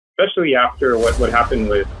especially after what happened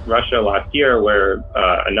with Russia last year, where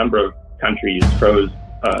a number of countries froze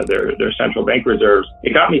their central bank reserves.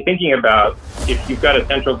 It got me thinking about, if you've got a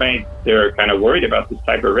central bank, they're kind of worried about this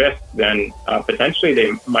type of risk, then potentially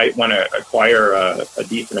they might want to acquire a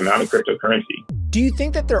decent amount of cryptocurrency. Do you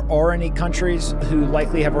think that there are any countries who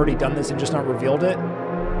likely have already done this and just not revealed it?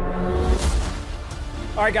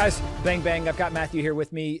 All right, guys, bang, bang. I've got Matthew here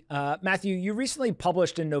with me. Matthew, you recently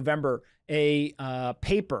published in November a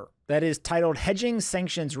paper that is titled Hedging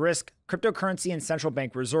Sanctions Risk, Cryptocurrency and Central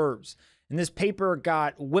Bank Reserves. And this paper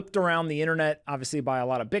got whipped around the internet, obviously by a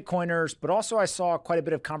lot of Bitcoiners, but also I saw quite a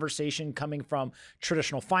bit of conversation coming from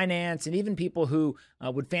traditional finance and even people who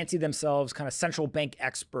would fancy themselves kind of central bank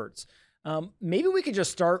experts. Maybe we could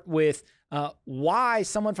just start with why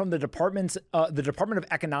someone from the Department of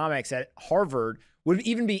Economics at Harvard would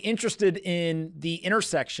even be interested in the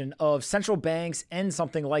intersection of central banks and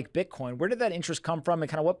something like Bitcoin. Where did that interest come from, and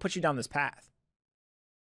kind of what put you down this path?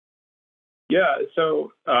 Yeah,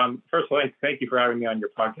 so first of all, thank you for having me on your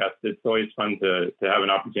podcast. It's always fun to have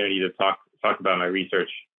an opportunity to talk about my research,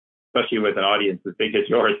 especially with an audience as big as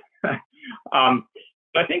yours.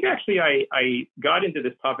 I think actually I got into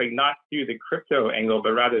this topic not through the crypto angle,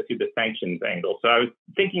 but rather through the sanctions angle. So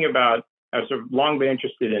I've sort of long been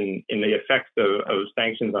interested in the effects of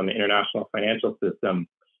sanctions on the international financial system.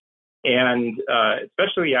 And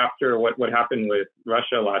especially after what happened with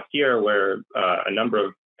Russia last year, where a number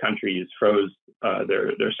of countries froze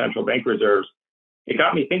their central bank reserves, it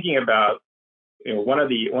got me thinking about, one of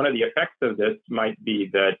the effects of this might be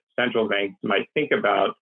that central banks might think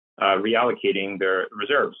about reallocating their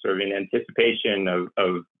reserves, sort of in anticipation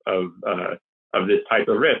of this type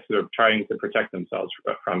of risk, sort of trying to protect themselves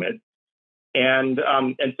from it. And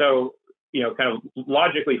so, kind of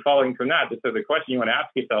logically following from that, so the question you want to ask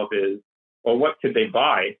yourself is, well, what could they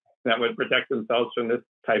buy that would protect themselves from this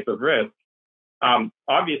type of risk?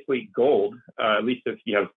 Obviously, gold, at least if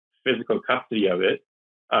you have physical custody of it,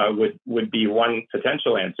 would be one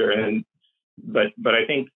potential answer. But I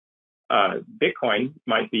think Bitcoin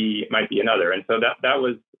might be another. And so that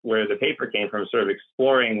was where the paper came from, sort of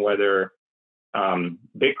exploring whether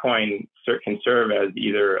Bitcoin can serve as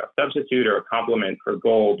either a substitute or a complement for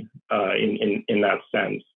gold in that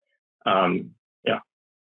sense. Yeah.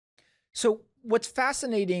 So what's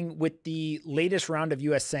fascinating with the latest round of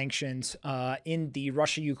U.S. sanctions in the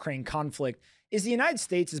Russia-Ukraine conflict is the United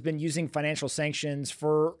States has been using financial sanctions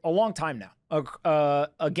for a long time now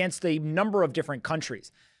against a number of different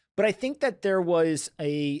countries. But I think that there was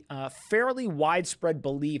a fairly widespread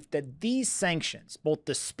belief that these sanctions, both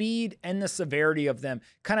the speed and the severity of them,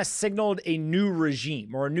 kind of signaled a new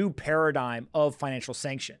regime or a new paradigm of financial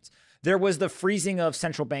sanctions. There was the freezing of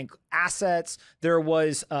central bank assets. There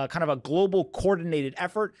was kind of a global coordinated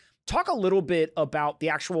effort. Talk a little bit about the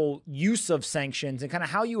actual use of sanctions and kind of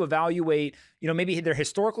how you evaluate, maybe their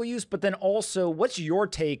historical use, but then also what's your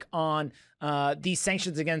take on these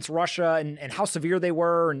sanctions against Russia and how severe they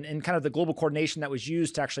were and kind of the global coordination that was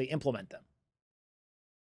used to actually implement them?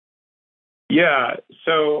 Yeah.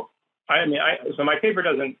 So so my paper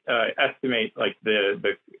doesn't estimate like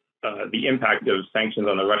the impact of sanctions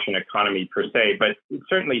on the Russian economy per se, but it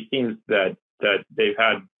certainly seems that they've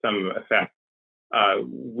had some effect.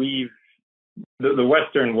 The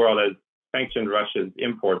Western world has sanctioned Russia's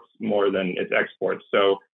imports more than its exports,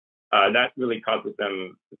 so that really causes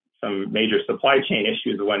them some major supply chain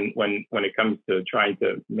issues when it comes to trying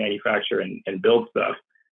to manufacture and build stuff.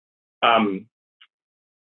 I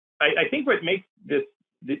think what makes this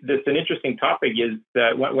an interesting topic is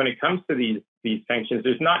that when it comes to these sanctions,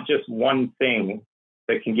 there's not just one thing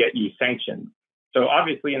that can get you sanctioned. So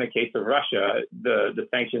obviously, in the case of Russia, the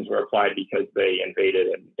sanctions were applied because they invaded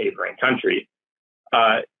a neighboring country.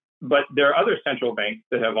 But there are other central banks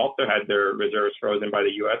that have also had their reserves frozen by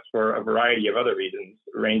the U.S. for a variety of other reasons,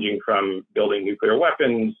 ranging from building nuclear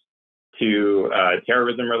weapons to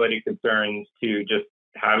terrorism-related concerns to just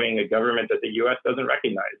having a government that the U.S. doesn't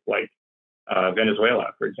recognize, like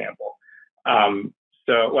Venezuela, for example. And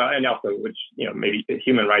also, which maybe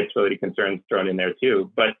human rights-related concerns thrown in there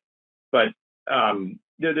too. But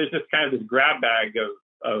there's just kind of this grab bag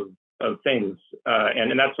of things,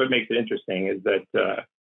 and that's what makes it interesting, is that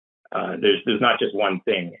there's not just one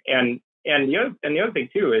thing. And the other thing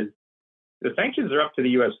too is the sanctions are up to the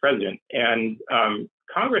U.S. president, and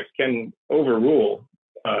Congress can overrule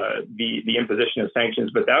the imposition of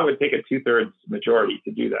sanctions, but that would take a 2/3 majority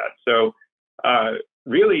to do that. So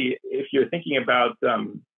really, if you're thinking about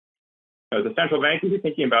the central bank, if you're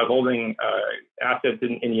thinking about holding assets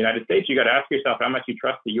in the United States, you got to ask yourself how much you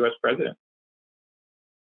trust the U.S. president.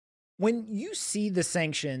 When you see the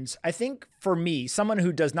sanctions, I think for me, someone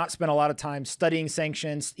who does not spend a lot of time studying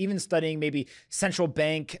sanctions, even studying maybe central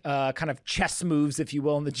bank kind of chess moves, if you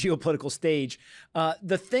will, on the geopolitical stage,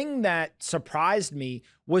 the thing that surprised me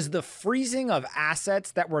was the freezing of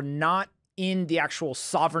assets that were not in the actual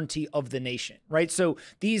sovereignty of the nation, right? So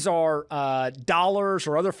these are dollars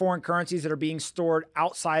or other foreign currencies that are being stored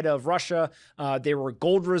outside of Russia. There were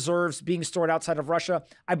gold reserves being stored outside of Russia.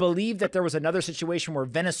 I believe that there was another situation where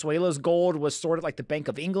Venezuela's gold was stored at like the Bank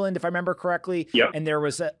of England, if I remember correctly. Yep. And there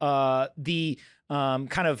was the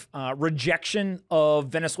kind of rejection of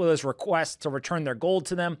Venezuela's request to return their gold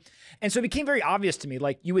to them. And so it became very obvious to me,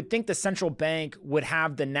 like you would think the central bank would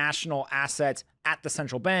have the national assets at the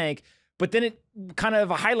central bank, but then it kind of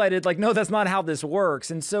highlighted like, no, that's not how this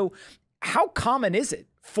works. And so how common is it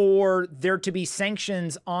for there to be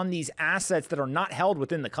sanctions on these assets that are not held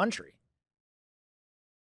within the country?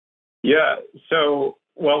 Yeah. So,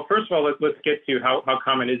 well, first of all, let's get to how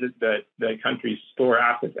common is it that countries store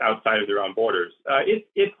assets outside of their own borders.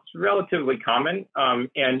 It's relatively common,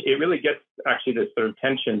 and it really gets actually this sort of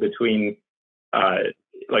tension between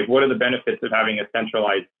like what are the benefits of having a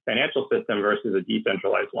centralized financial system versus a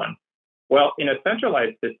decentralized one. Well, in a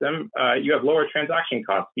centralized system, you have lower transaction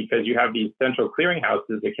costs because you have these central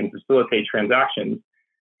clearinghouses that can facilitate transactions.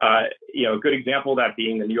 A good example of that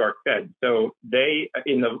being the New York Fed. So they,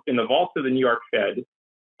 in the vaults of the New York Fed,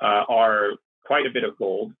 are quite a bit of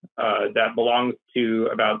gold that belongs to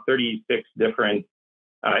about 36 different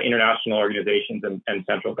international organizations and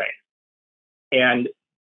central banks. And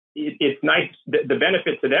it's nice. The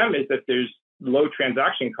benefit to them is that there's low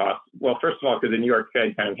transaction costs. Well, first of all, because the New York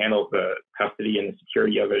Fed kind of handles the custody and the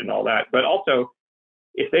security of it and all that. But also,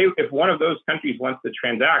 if one of those countries wants to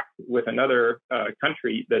transact with another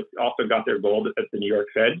country that's also got their gold at the New York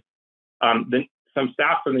Fed, then some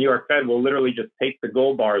staff from the New York Fed will literally just take the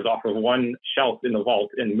gold bars off of one shelf in the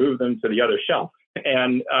vault and move them to the other shelf.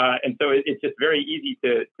 And so it's just very easy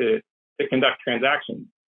to conduct transactions.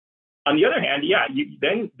 On the other hand, yeah,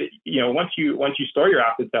 once you store your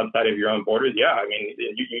assets outside of your own borders, yeah, I mean,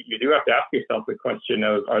 you do have to ask yourself the question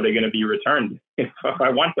of, are they going to be returned if I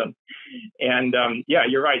want them? And yeah,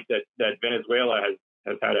 you're right that Venezuela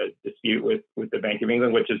has had a dispute with the Bank of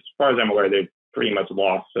England, which, as far as I'm aware, they've pretty much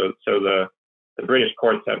lost. So the British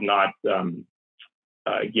courts have not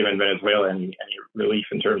given Venezuela any relief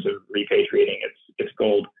in terms of repatriating its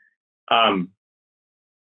gold.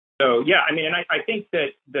 So yeah, I mean, and I think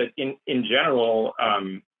that in general,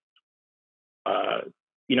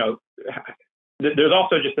 there's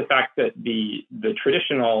also just the fact that the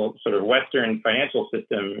traditional sort of Western financial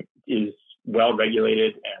system is well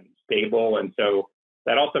regulated and stable, and so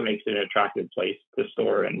that also makes it an attractive place to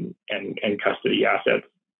store and custody assets.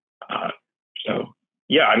 So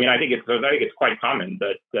yeah, I mean, I think it's quite common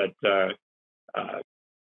that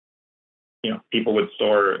people would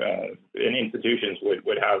store and institutions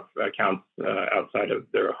would have accounts outside of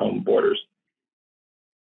their home borders.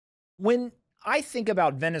 When I think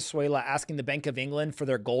about Venezuela asking the Bank of England for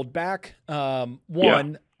their gold back, I'm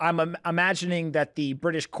imagining that the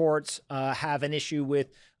British courts have an issue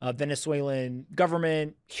with Venezuelan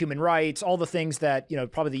government, human rights, all the things that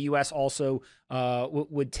probably the U.S. also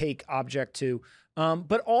would take object to.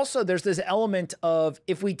 But also there's this element of,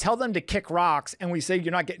 if we tell them to kick rocks and we say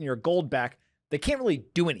you're not getting your gold back, they can't really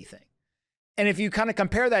do anything. And if you kind of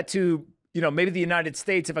compare that to, maybe the United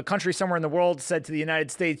States, if a country somewhere in the world said to the United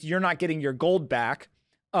States, you're not getting your gold back,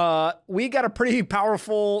 we got a pretty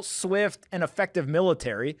powerful, swift, and effective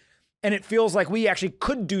military. And it feels like we actually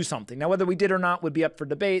could do something. Now, whether we did or not would be up for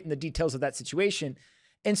debate and the details of that situation.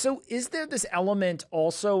 And so is there this element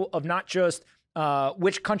also of not just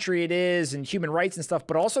which country it is and human rights and stuff,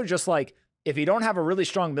 but also just like, if you don't have a really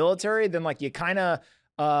strong military, then like you kind of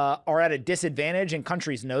are at a disadvantage, and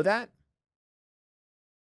countries know that?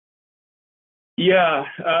 Yeah,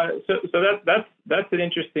 so that's an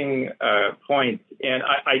interesting point, and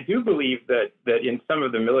I do believe that in some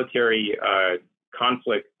of the military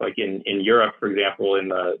conflicts, like in Europe, for example, in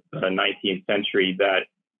the 19th century, that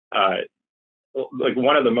like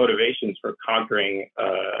one of the motivations for conquering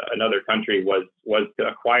another country was to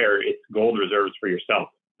acquire its gold reserves for yourself,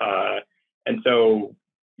 and so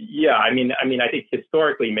yeah, I mean, I think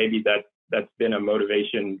historically maybe that's been a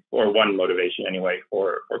motivation, or one motivation anyway,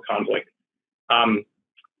 for conflict. In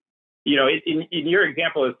your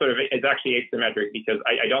example, it's actually asymmetric, because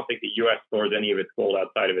I don't think the U.S. stores any of its gold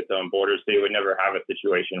outside of its own borders, so you would never have a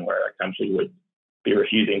situation where a country would be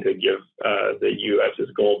refusing to give the U.S.'s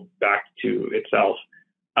gold back to itself.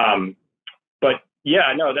 But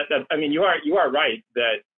yeah, no, I mean, you are right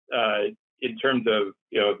that in terms of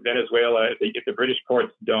Venezuela, if the British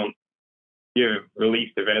courts don't give relief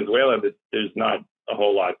to Venezuela, but there's not a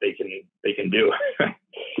whole lot they can do.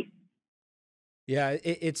 Yeah,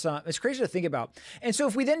 it's crazy to think about. And so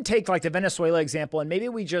if we then take like the Venezuela example, and maybe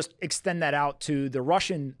we just extend that out to the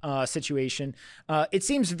Russian situation, it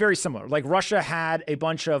seems very similar. Like Russia had a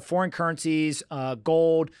bunch of foreign currencies,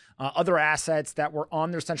 gold, other assets that were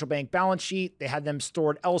on their central bank balance sheet. They had them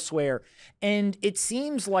stored elsewhere. And it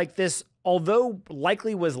seems like this, although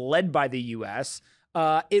likely was led by the US,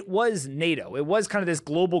 it was NATO. It was kind of this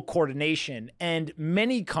global coordination, and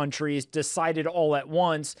many countries decided all at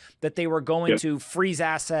once that they were going to freeze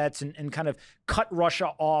assets and kind of cut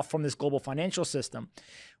Russia off from this global financial system.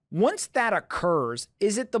 Once that occurs,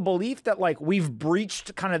 is it the belief that like we've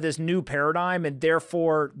breached kind of this new paradigm and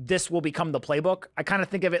therefore this will become the playbook? I kind of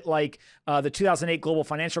think of it like the 2008 global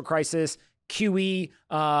financial crisis. QE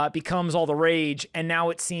becomes all the rage. And now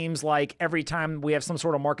it seems like every time we have some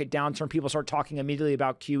sort of market downturn, people start talking immediately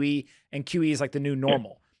about QE, and QE is like the new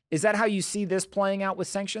normal. Is that how you see this playing out with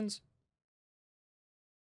sanctions?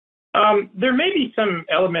 There may be some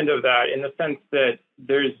element of that in the sense that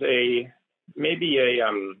there's maybe a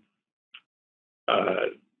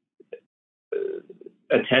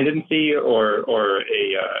tendency or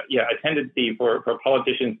a tendency for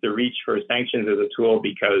politicians to reach for sanctions as a tool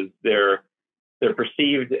because they're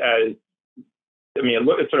perceived as, I mean,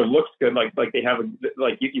 it sort of looks good, like they have,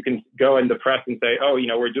 like you can go in the press and say, oh,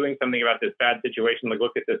 we're doing something about this bad situation. Like,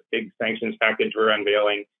 look at this big sanctions package we're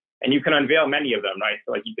unveiling. And you can unveil many of them, right?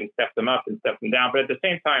 So like you can step them up and step them down. But at the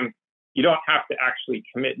same time, you don't have to actually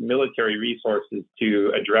commit military resources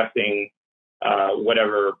to addressing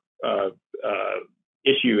whatever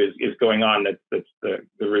issue is going on that's the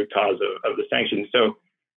root cause of the sanctions. So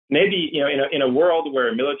maybe, in a world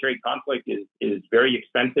where military conflict is very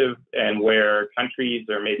expensive and where countries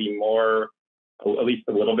are maybe more, at least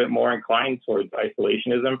a little bit more inclined towards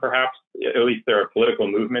isolationism, perhaps, at least there are political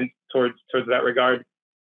movements towards that regard.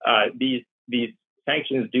 These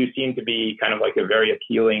sanctions do seem to be kind of like a very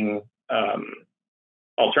appealing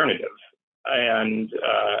alternative. And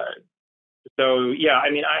so, yeah, I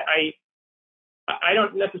mean, I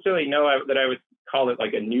don't necessarily know that I would call it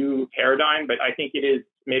like a new paradigm, but I think it is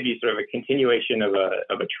maybe sort of a continuation of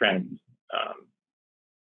a trend.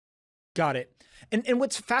 Got it. And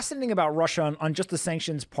what's fascinating about Russia on just the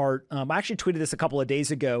sanctions part, I actually tweeted this a couple of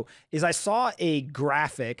days ago, is I saw a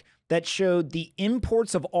graphic that showed the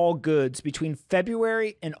imports of all goods between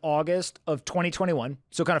February and August of 2021.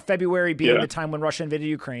 So kind of February being the time when Russia invaded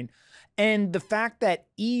Ukraine. And the fact that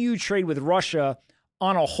EU trade with Russia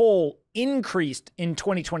on a whole increased in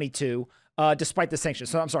 2022, despite the sanctions.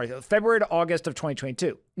 So I'm sorry, February to August of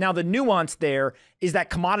 2022. Now, the nuance there is that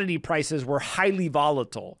commodity prices were highly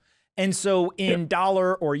volatile. And so in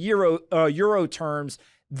dollar or euro terms,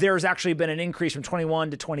 there's actually been an increase from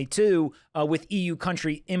 21 to 22 with EU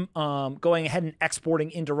country going ahead and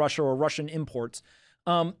exporting into Russia or Russian imports.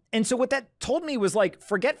 And so what that told me was like,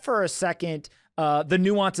 forget for a second the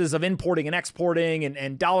nuances of importing and exporting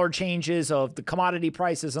and dollar changes of the commodity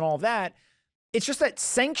prices and all of that. It's just that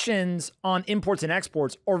sanctions on imports and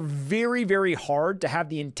exports are very, very hard to have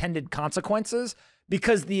the intended consequences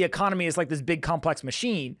because the economy is like this big complex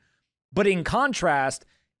machine. But in contrast,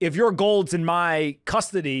 if your gold's in my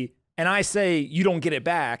custody and I say you don't get it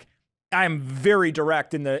back, I'm very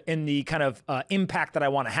direct in the kind of impact that I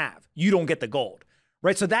want to have. You don't get the gold,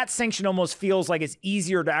 right? So that sanction almost feels like it's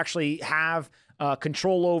easier to actually have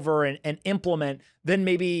control over and implement than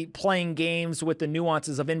maybe playing games with the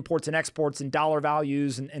nuances of imports and exports and dollar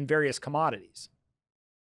values and various commodities.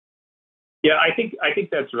 Yeah, I think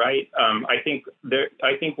that's right. I think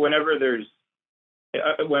whenever there's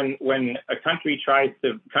when a country A tries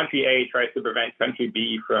to prevent country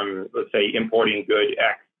B from, let's say, importing good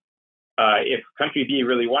X, if country B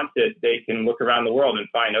really wants it, they can look around the world and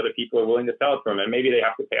find other people who are willing to sell it from them. Maybe they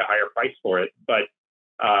have to pay a higher price for it. But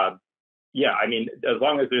yeah, I mean, as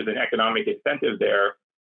long as there's an economic incentive there,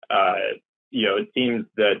 it seems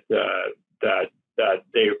that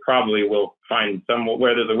they probably will find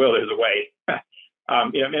where there's a will, there's a way.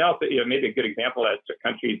 And also, maybe a good example is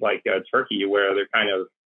countries like Turkey, where they're kind of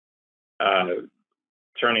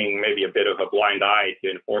turning maybe a bit of a blind eye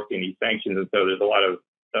to enforcing these sanctions, and so there's a lot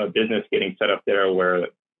of business getting set up there where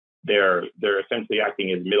they're essentially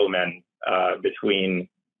acting as middlemen between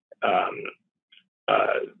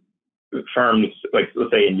firms, like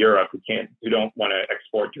let's say in Europe, who don't want to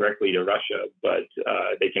export directly to Russia, but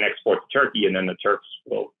they can export to Turkey, and then the Turks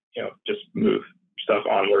will just move stuff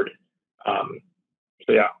onward.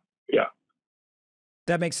 So yeah.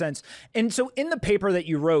 That makes sense. And so in the paper that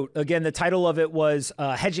you wrote, again, the title of it was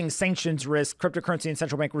Hedging Sanctions Risk, Cryptocurrency and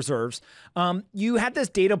Central Bank Reserves. You had this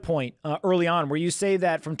data point early on where you say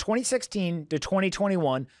that from 2016 to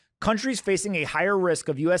 2021, countries facing a higher risk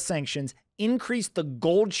of U.S. sanctions increased the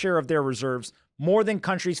gold share of their reserves more than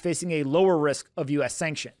countries facing a lower risk of U.S.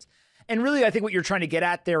 sanctions. And really, I think what you're trying to get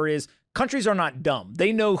at there is countries are not dumb.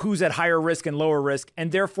 They know who's at higher risk and lower risk,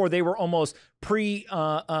 and therefore they were almost kind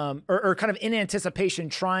of in anticipation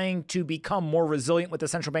trying to become more resilient with the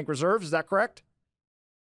central bank reserves. Is that correct?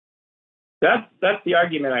 That's the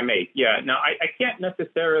argument I make. Yeah. Now, I can't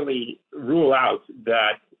necessarily rule out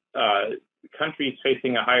that countries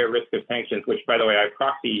facing a higher risk of sanctions, which, by the way, I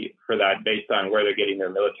proxy for that based on where they're getting their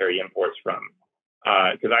military imports from.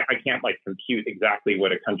 Because I can't compute exactly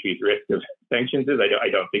what a country's risk of sanctions is. I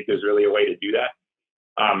don't think there's really a way to do that.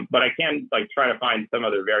 But I can try to find some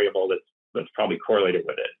other variable that's probably correlated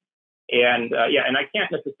with it. And and I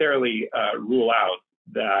can't necessarily rule out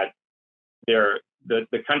that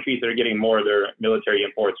the countries that are getting more of their military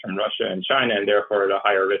imports from Russia and China and therefore at a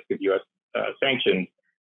higher risk of U.S. Sanctions,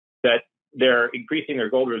 that they're increasing their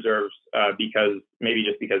gold reserves because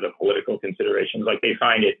of political considerations. They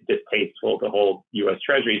find it distasteful to hold U.S.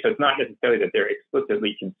 Treasury. So it's not necessarily that they're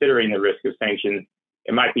explicitly considering the risk of sanctions.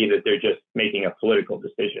 It might be that they're just making a political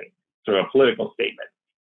decision, sort of a political statement.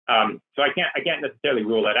 So I can't necessarily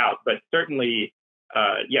rule that out. But certainly,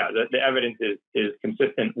 the evidence is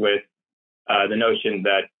consistent with the notion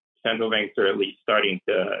that central banks are at least starting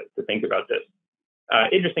to think about this.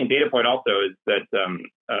 Interesting data point also is that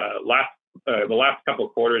the last couple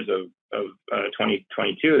of quarters of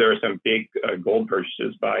 2022, there were some big gold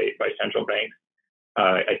purchases by central banks,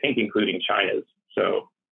 I think including China's. So,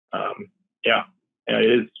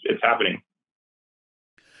 it's happening.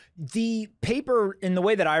 The paper, in the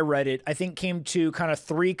way that I read it, I think came to kind of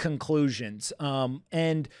three conclusions.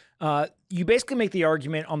 And you basically make the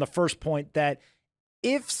argument on the first point that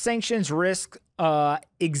if sanctions risk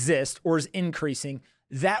exists or is increasing,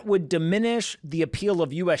 that would diminish the appeal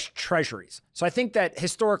of U.S. treasuries. So I think that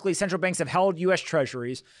historically central banks have held U.S.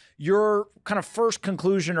 treasuries. Your kind of first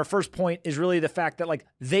conclusion or first point is really the fact that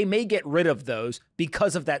they may get rid of those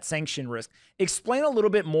because of that sanction risk. Explain a little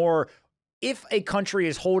bit more. If a country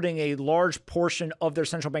is holding a large portion of their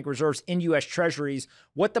central bank reserves in U.S. treasuries,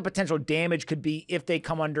 what the potential damage could be if they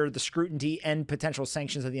come under the scrutiny and potential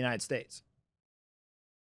sanctions of the United States.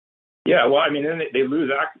 Yeah, well, then they lose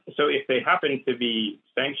access. So if they happen to be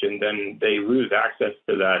sanctioned, then they lose access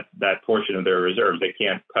to that portion of their reserves. They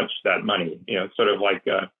can't touch that money. It's sort of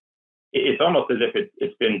it's almost as if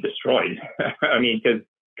it's been destroyed.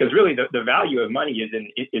 Because really the value of money is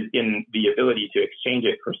in the ability to exchange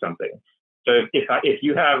it for something. So if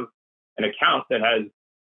you have an account that has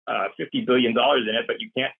 $50 billion in it, but you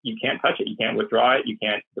can't touch it, you can't withdraw it, you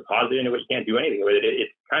can't deposit into it, you can't do anything with it.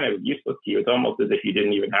 It's kind of useless to you. It's almost as if you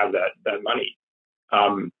didn't even have that money.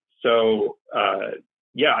 So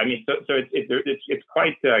it's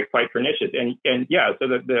quite pernicious. So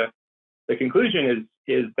the conclusion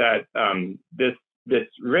is that this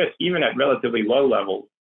risk, even at relatively low levels,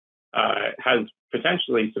 has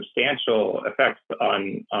potentially substantial effects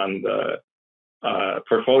on the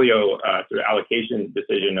portfolio sort of allocation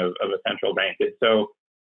decision of a central bank. And so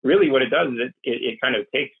really what it does is it kind of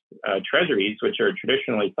takes treasuries, which are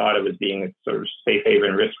traditionally thought of as being a sort of safe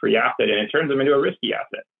haven, risk-free asset, and it turns them into a risky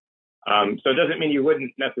asset. So it doesn't mean you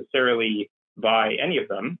wouldn't necessarily buy any of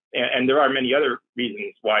them. And there are many other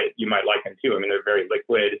reasons why you might like them too. They're very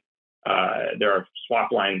liquid. There are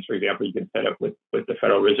swap lines, for example, you can set up with the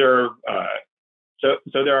Federal Reserve.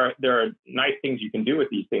 So there are nice things you can do with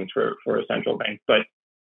these things for a central bank, but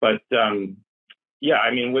with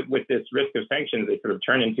this risk of sanctions, they sort of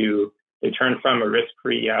turn from a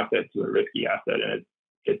risk-free asset to a risky asset, and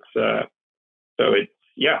it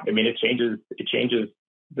changes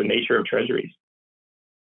the nature of treasuries.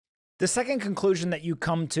 The second conclusion that you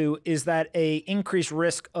come to is that a increased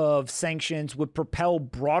risk of sanctions would propel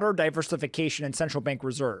broader diversification in central bank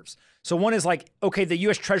reserves. So one is the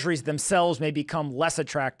U.S. treasuries themselves may become less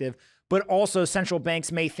attractive, but also central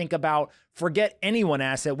banks may think about, forget any one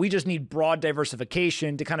asset. We just need broad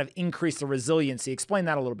diversification to kind of increase the resiliency. Explain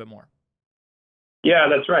that a little bit more. Yeah,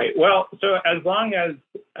 that's right. Well, so as long as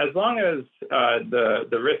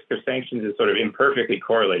the risk of sanctions is sort of imperfectly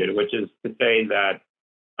correlated, which is to say that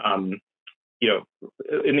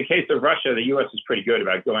in the case of Russia, the U.S. is pretty good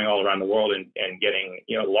about going all around the world and getting,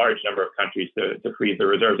 a large number of countries to freeze their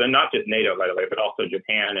reserves, and not just NATO, by the way, but also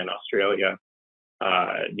Japan and Australia,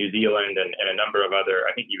 New Zealand, and a number of other,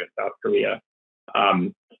 I think even South Korea.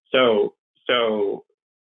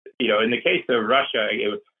 in the case of Russia, it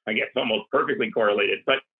was, I guess, almost perfectly correlated.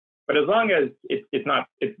 But as long as it's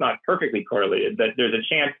not perfectly correlated, that there's a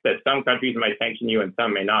chance that some countries might sanction you and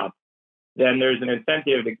some may not, then there's an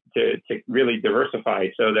incentive to really diversify,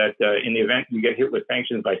 so that in the event you get hit with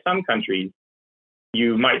sanctions by some countries,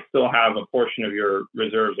 you might still have a portion of your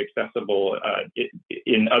reserves accessible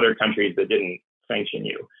in other countries that didn't sanction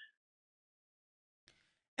you.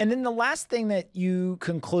 And then the last thing that you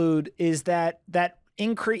conclude is that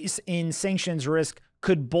increase in sanctions risk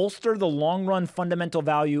could bolster the long-run fundamental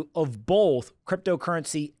value of both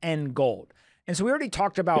cryptocurrency and gold. And so we already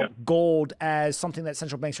talked about gold as something that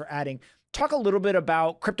central banks are adding. Talk a little bit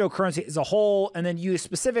about cryptocurrency as a whole, and then you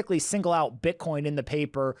specifically single out Bitcoin in the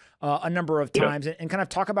paper a number of times, and kind of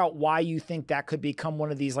talk about why you think that could become one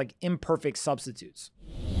of these like imperfect substitutes.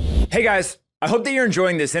 Hey guys, I hope that you're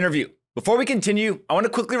enjoying this interview. Before we continue, I want to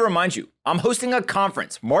quickly remind you, I'm hosting a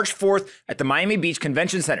conference March 4th at the Miami Beach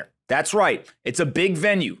Convention Center. That's right, it's a big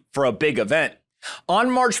venue for a big event. On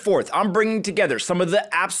March 4th, I'm bringing together some of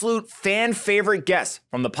the absolute fan favorite guests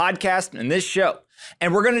from the podcast and this show,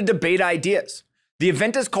 and we're going to debate ideas. The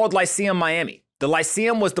event is called Lyceum Miami. The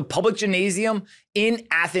Lyceum was the public gymnasium in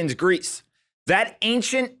Athens, Greece. That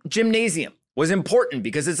ancient gymnasium was important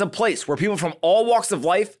because it's a place where people from all walks of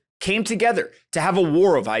life came together to have a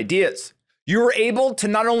war of ideas. You were able to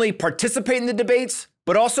not only participate in the debates,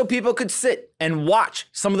 but also people could sit and watch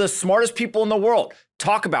some of the smartest people in the world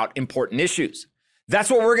talk about important issues.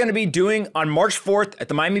 That's what we're going to be doing on March 4th at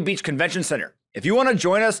the Miami Beach Convention Center. If you want to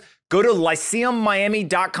join us, go to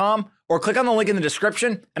lyceummiami.com or click on the link in the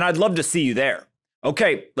description, and I'd love to see you there.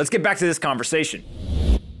 Okay, let's get back to this conversation.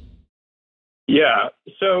 Yeah,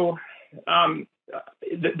 so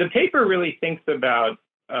the paper really thinks about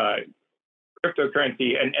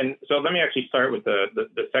cryptocurrency, and so let me actually start with the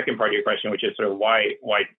second part of your question, which is sort of why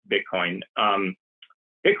Bitcoin.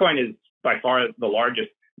 Bitcoin is by far the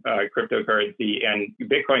largest cryptocurrency, and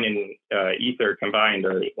Bitcoin and Ether combined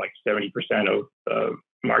are like 70% of the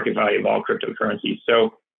market value of all cryptocurrencies.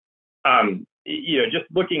 So, just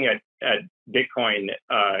looking at Bitcoin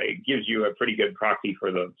gives you a pretty good proxy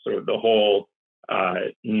for the sort of the whole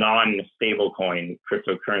non-stablecoin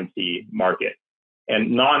cryptocurrency market.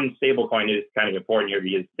 And non-stablecoin is kind of important here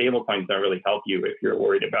because stablecoins don't really help you if you're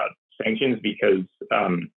worried about sanctions, because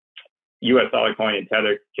U.S. dollar coin and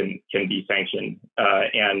Tether can be sanctioned,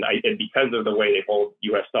 and because of the way they hold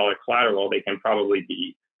U.S. dollar collateral, they can probably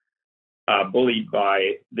be bullied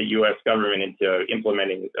by the U.S. government into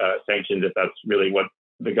implementing sanctions if that's really what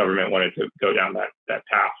the government wanted to go down that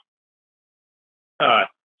path.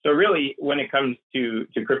 So really, when it comes to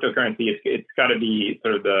cryptocurrency, it's got to be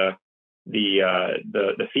sort of the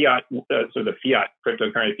fiat, so the fiat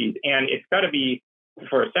cryptocurrencies, and it's got to be,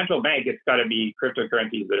 for a central bank, it's got to be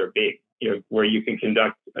cryptocurrencies that are big, where you can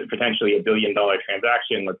conduct potentially $1 billion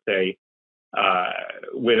transaction, let's say,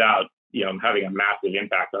 without having a massive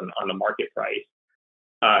impact on the market price.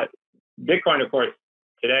 Bitcoin, of course,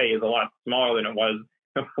 today is a lot smaller than it was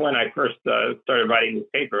when I first started writing this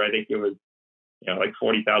paper. I think it was like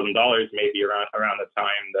 $40,000 maybe around the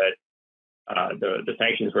time that the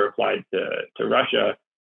sanctions were applied to Russia.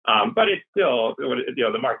 But it's still,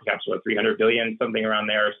 the market cap's what, 300 billion, something around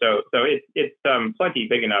there. So it's plenty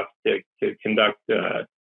big enough to conduct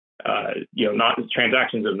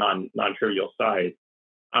transactions of non-trivial size.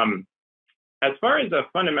 As far as the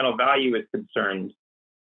fundamental value is concerned,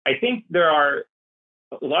 I think there are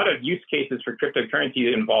a lot of use cases for cryptocurrency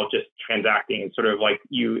that involve just transacting, sort of like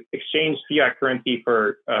you exchange fiat currency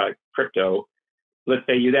for crypto. Let's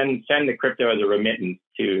say you then send the crypto as a remittance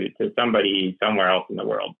to somebody somewhere else in the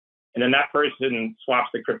world. And then that person swaps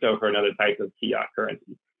the crypto for another type of fiat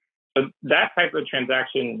currency. So that type of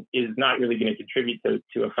transaction is not really going to contribute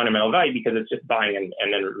to a fundamental value because it's just buying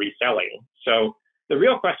and then reselling. So the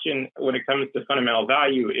real question when it comes to fundamental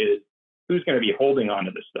value is who's going to be holding on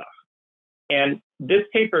to this stuff. And this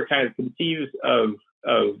paper kind of conceives of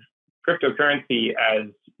cryptocurrency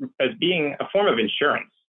as being a form of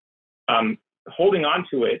insurance. Holding on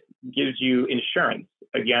to it gives you insurance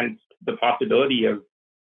against the possibility of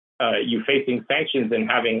you facing sanctions and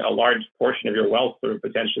having a large portion of your wealth sort of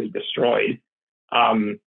potentially destroyed.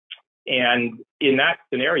 And in that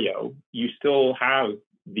scenario, you still have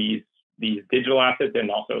these digital assets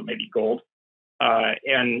and also maybe gold.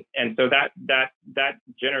 And so that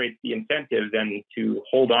generates the incentive then to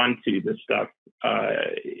hold on to this stuff,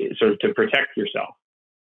 sort of to protect yourself.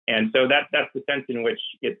 And so that's the sense in which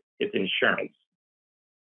it's insurance.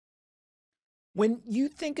 When you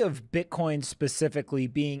think of Bitcoin specifically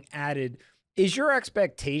being added, Is your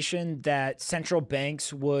expectation that central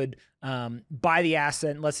banks would buy the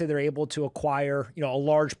asset, and let's say they're able to acquire, a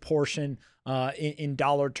large portion in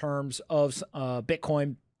dollar terms of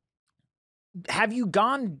Bitcoin? Have you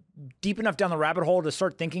gone deep enough down the rabbit hole to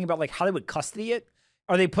start thinking about like how they would custody it?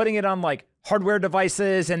 Are they putting it on like hardware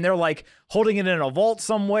devices and they're like holding it in a vault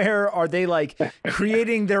somewhere? Are they like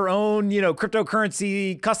creating their own,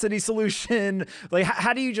 cryptocurrency custody solution? Like,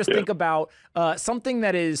 how do you just think about something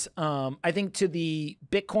that is, I think to the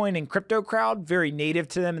Bitcoin and crypto crowd, very native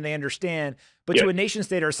to them and they understand, but to a nation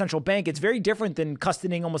state or a central bank, it's very different than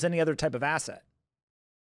custodying almost any other type of asset.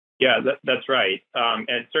 Yeah, that's right.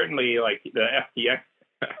 And certainly like the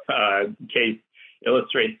FTX case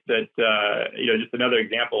illustrates that, just another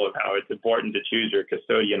example of how it's important to choose your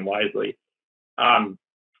custodian wisely.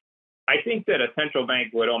 I think that a central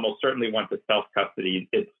bank would almost certainly want to self-custody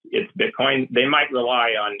its Bitcoin. They might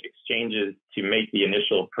rely on exchanges to make the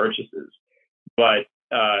initial purchases, but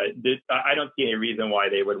I don't see any reason why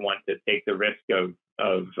they would want to take the risk of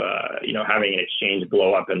having an exchange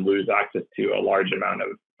blow up and lose access to a large amount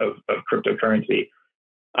of cryptocurrency.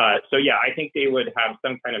 So yeah, I think they would have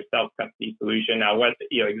some kind of self-custody solution. Now,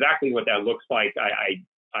 exactly what that looks like,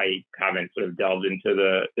 I haven't sort of delved into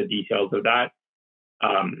the details of that.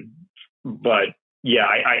 But yeah,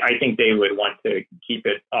 I think they would want to keep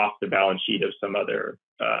it off the balance sheet of some other,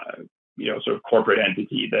 sort of corporate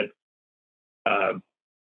entity that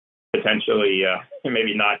potentially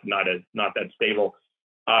maybe not that stable.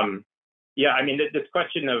 Yeah, I mean, this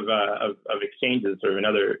question of exchanges is sort of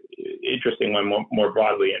another interesting one more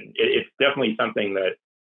broadly, and it's definitely something that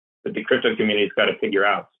the crypto community's got to figure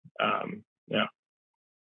out.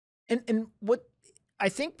 And what I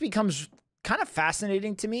think becomes kind of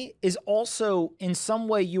fascinating to me is also in some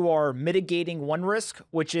way you are mitigating one risk,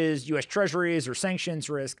 which is U.S. Treasuries or sanctions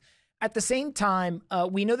risk. At the same time,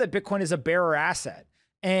 we know that Bitcoin is a bearer asset,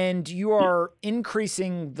 and you are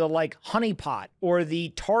increasing the like honeypot or the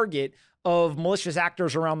target of malicious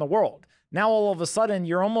actors around the world. Now, all of a sudden,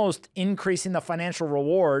 you're almost increasing the financial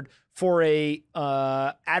reward for a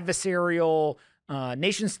adversarial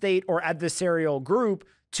nation state or adversarial group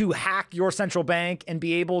to hack your central bank and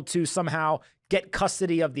be able to somehow get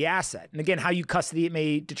custody of the asset. And again, how you custody it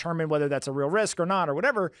may determine whether that's a real risk or not or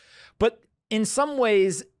whatever. But in some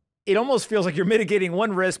ways, it almost feels like you're mitigating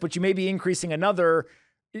one risk, but you may be increasing another.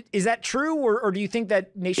 Is that true? Or do you think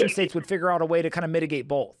that nation states would figure out a way to kind of mitigate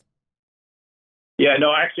both? Yeah,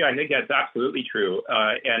 no, actually, I think that's absolutely true.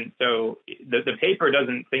 And so the paper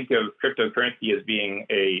doesn't think of cryptocurrency as being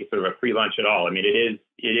a sort of a free lunch at all. I mean, it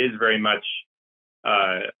is very much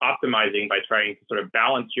optimizing by trying to sort of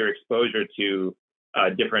balance your exposure to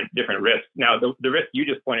different risks. Now, the risk you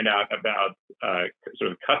just pointed out about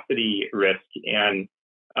sort of custody risk and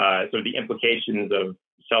sort of the implications of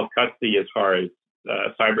self-custody as far as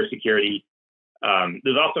cybersecurity.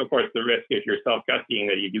 There's also, of course, the risk if you're self-custodying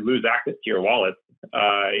that you lose access to your wallet.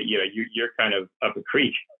 You're kind of up a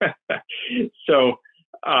creek. So,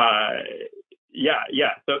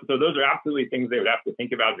 So those are absolutely things they would have to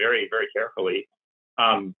think about very, very carefully.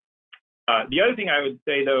 The other thing I would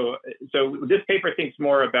say, though, so this paper thinks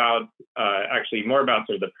more about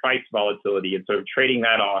sort of the price volatility and sort of trading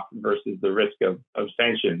that off versus the risk of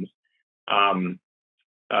sanctions.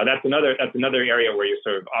 That's another area where you're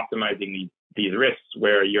sort of optimizing these risks,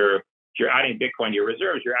 where if you're adding Bitcoin to your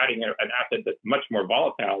reserves, you're adding an asset that's much more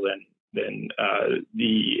volatile than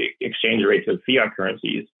the exchange rates of fiat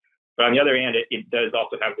currencies. But on the other hand, it does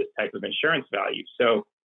also have this type of insurance value. So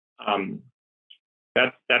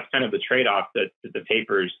that's kind of the trade-off that the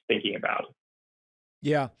paper is thinking about.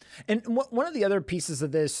 Yeah. And one of the other pieces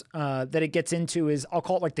of this that it gets into is, I'll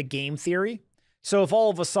call it like the game theory. So if all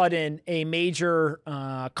of a sudden a major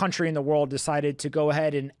country in the world decided to go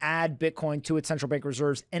ahead and add Bitcoin to its central bank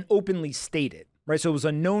reserves and openly state it, right? So it was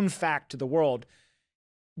a known fact to the world.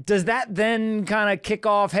 Does that then kind of kick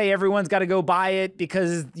off, hey, everyone's got to go buy it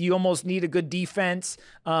because you almost need a good defense?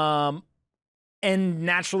 And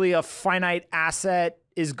naturally a finite asset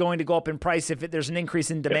is going to go up in price if there's an increase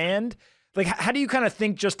in demand. Like, how do you kind of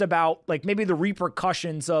think just about like maybe the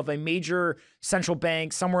repercussions of a major central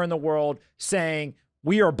bank somewhere in the world saying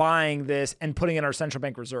we are buying this and putting it in our central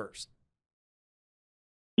bank reserves?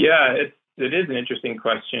 Yeah, it is an interesting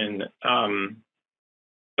question.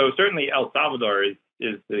 So certainly El Salvador is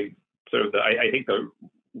the sort of I think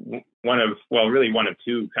one of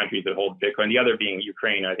two countries that hold Bitcoin. The other being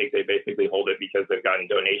Ukraine. I think they basically hold it because they've gotten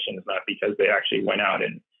donations, not because they actually went out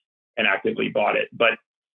and actively bought it. But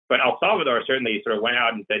El Salvador certainly sort of went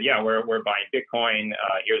out and said, yeah, we're buying Bitcoin.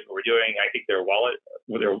 Here's what we're doing. I think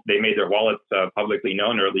they made their wallets publicly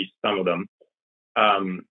known, or at least some of them.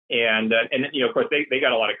 and you know, of course, they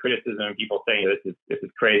got a lot of criticism and people saying this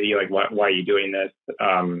is crazy. Like, why are you doing this?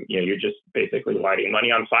 You know, you're just basically lighting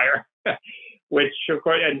money on fire. Which, of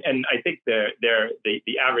course, and I think the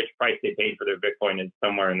average price they paid for their Bitcoin is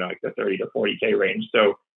somewhere in like the 30 to 40K range.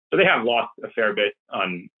 So they have lost a fair bit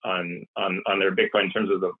on their Bitcoin in terms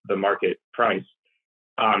of the market price.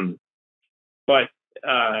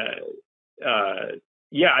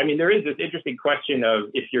 Yeah, I mean, there is this interesting question of,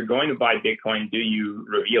 if you're going to buy Bitcoin, do you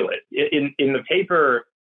reveal it? In the paper,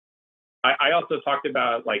 I also talked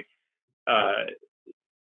about, like,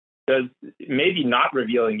 does maybe not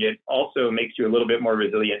revealing it also makes you a little bit more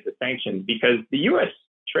resilient to sanctions, because the U.S.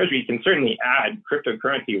 Treasury can certainly add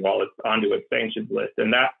cryptocurrency wallets onto its sanctions list,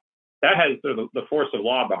 and that has sort of the force of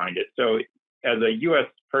law behind it. So as a U.S.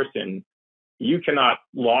 person, you cannot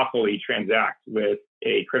lawfully transact with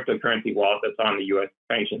a cryptocurrency wallet that's on the U.S.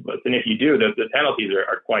 sanctions list. And if you do, the penalties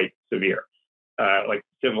are quite severe, like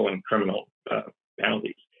civil and criminal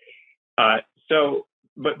penalties.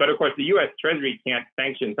 But of course, the U.S. Treasury can't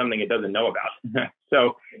sanction something it doesn't know about.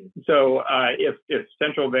 So if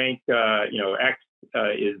central bank X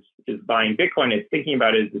is buying Bitcoin, is thinking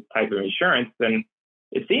about it as this type of insurance, then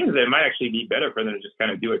it seems that it might actually be better for them to just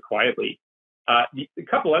kind of do it quietly. A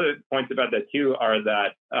couple other points about that too are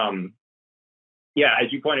that,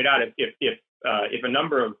 as you pointed out, if a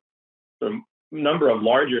number of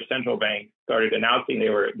larger central banks started announcing they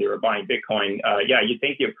were buying Bitcoin, you'd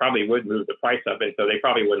think it probably would move the price up, and so they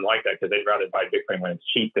probably wouldn't like that, because they'd rather buy Bitcoin when it's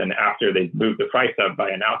cheap than after they've moved the price up by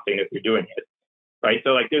announcing that they're doing it, right?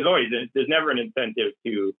 So like there's never an incentive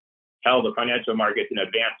to tell the financial markets in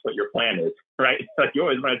advance what your plan is, right? Like you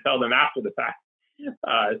always want to tell them after the fact.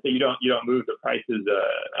 So you don't move the prices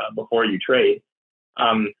before you trade.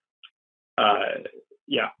 And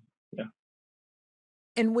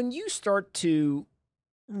when you start to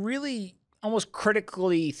really almost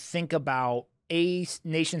critically think about a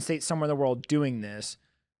nation state somewhere in the world doing this,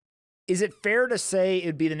 is it fair to say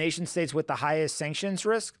it'd be the nation states with the highest sanctions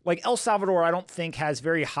risk? Like El Salvador, I don't think has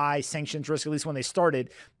very high sanctions risk, at least when they started.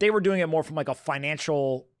 They were doing it more from like a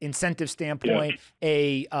financial incentive standpoint,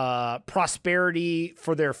 a prosperity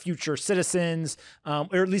for their future citizens,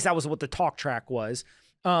 or at least that was what the talk track was.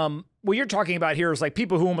 What you're talking about here is like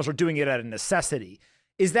people who almost are doing it out of necessity.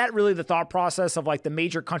 Is that really the thought process of like the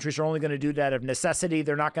major countries are only going to do that out of necessity?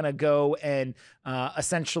 They're not going to go and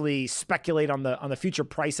essentially speculate on the future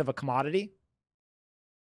price of a commodity?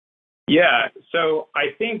 Yeah, so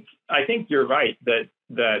I think you're right that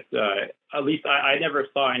at least I never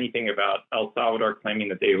saw anything about El Salvador claiming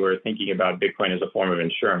that they were thinking about Bitcoin as a form of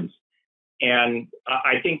insurance, and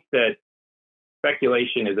I think that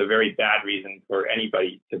speculation is a very bad reason for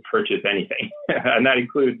anybody to purchase anything, and that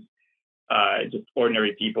includes just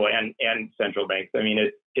ordinary people and central banks. I mean,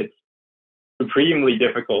 it's supremely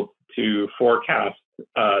difficult to forecast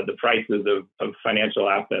the prices of financial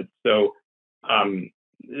assets. So,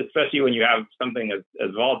 especially when you have something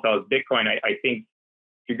as volatile as Bitcoin, I think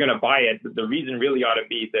if you're going to buy it, the reason really ought to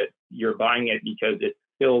be that you're buying it because it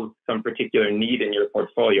fills some particular need in your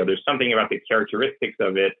portfolio. There's something about the characteristics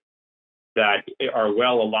of it that are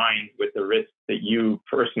well aligned with the risks that you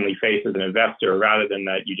personally face as an investor, rather than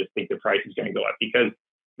that you just think the price is going to go up, because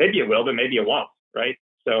maybe it will, but maybe it won't, right?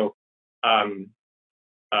 So, and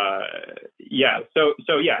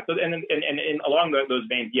along those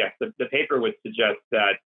veins, yes, the paper would suggest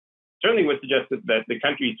that the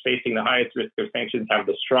countries facing the highest risk of sanctions have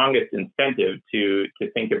the strongest incentive to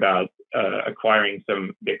think about acquiring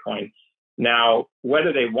some Bitcoin. Now,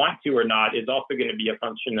 whether they want to or not is also going to be a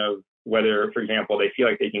function of whether, for example, they feel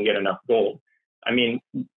like they can get enough gold. I mean,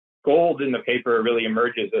 gold in the paper really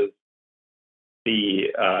emerges as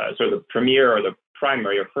the sort of the premier or the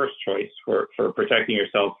primary or first choice for protecting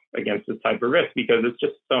yourself against this type of risk, because it's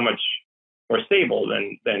just so much more stable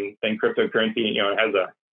than cryptocurrency. You know, it has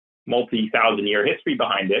a multi-thousand-year history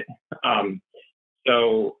behind it.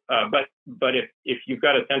 But if you've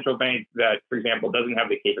got a central bank that, for example, doesn't have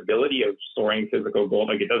the capability of storing physical gold,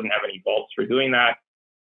 like it doesn't have any vaults for doing that,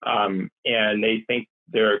 and they think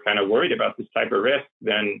they're kind of worried about this type of risk,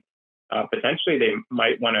 then potentially they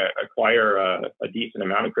might want to acquire a decent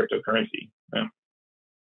amount of cryptocurrency. Yeah.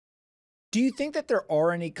 Do you think that there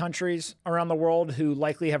are any countries around the world who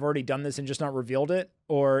likely have already done this and just not revealed it?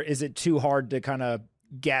 Or is it too hard to kind of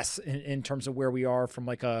guess in terms of where we are from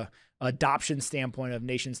like a adoption standpoint of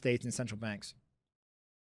nation states and central banks?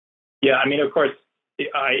 Yeah, I mean, of course,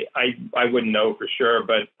 I wouldn't know for sure,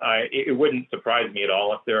 but it wouldn't surprise me at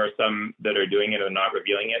all if there are some that are doing it and not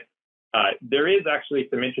revealing it. There is actually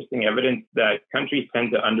some interesting evidence that countries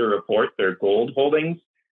tend to underreport their gold holdings.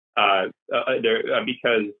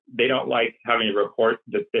 because they don't like having to report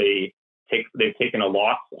that they've taken a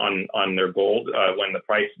loss on their gold when the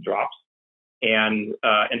price drops. And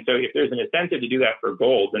so if there's an incentive to do that for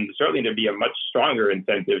gold, then certainly there'd be a much stronger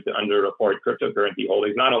incentive to underreport cryptocurrency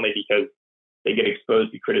holdings, not only because they get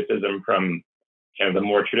exposed to criticism from kind of the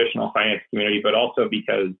more traditional finance community, but also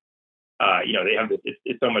because, they have this,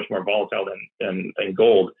 it's so much more volatile than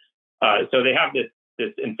gold. So they have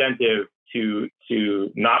this incentive to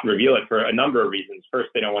not reveal it for a number of reasons. First,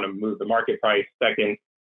 they don't want to move the market price. Second,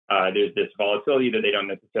 there's this volatility that they don't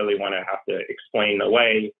necessarily want to have to explain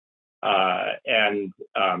away. And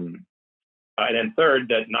then third,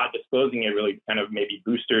 that not disclosing it really kind of maybe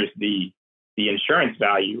boosters the insurance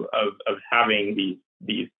value of having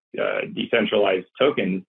these decentralized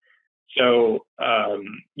tokens. So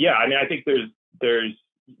I think there's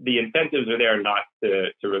the incentives are there not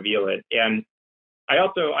to reveal it. And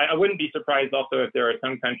I wouldn't be surprised also if there are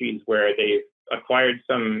some countries where they've acquired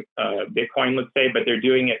some Bitcoin, let's say, but they're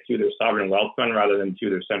doing it through their sovereign wealth fund rather than through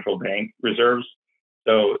their central bank reserves.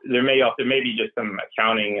 So there may be just some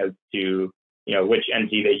accounting as to which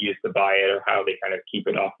entity they use to buy it or how they kind of keep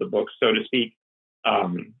it off the books, so to speak.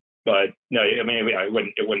 But no, I mean,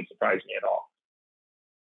 it wouldn't surprise me at all.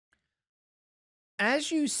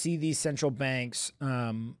 As you see these central banks,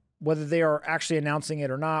 whether they are actually announcing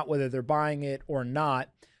it or not, whether they're buying it or not,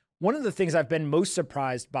 one of the things I've been most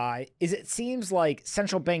surprised by is it seems like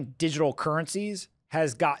central bank digital currencies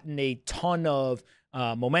has gotten a ton of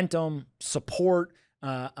momentum, support,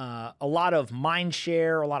 a lot of mind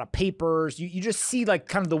share, a lot of papers. You just see like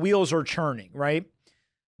kind of the wheels are churning, right?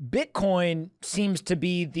 Bitcoin seems to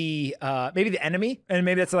be the maybe the enemy, and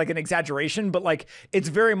maybe that's like an exaggeration, but like it's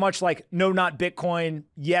very much like, no, not Bitcoin.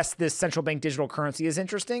 Yes, this central bank digital currency is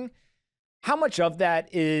interesting. How much of that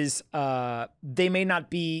is they may not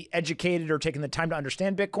be educated or taking the time to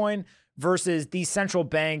understand Bitcoin versus these central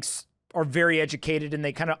banks are very educated and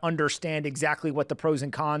they kind of understand exactly what the pros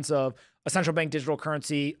and cons of a central bank digital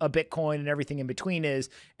currency, a Bitcoin, and everything in between is,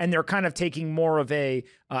 and they're kind of taking more of a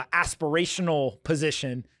aspirational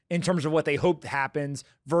position in terms of what they hope happens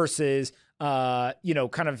versus kind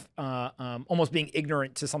of almost being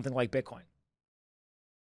ignorant to something like Bitcoin.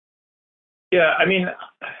 Yeah, I mean,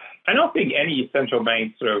 I don't think any central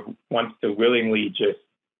bank sort of wants to willingly just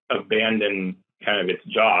abandon kind of its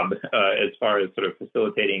job as far as sort of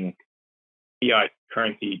facilitating fiat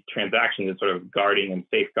currency transactions and sort of guarding and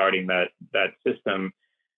safeguarding that system,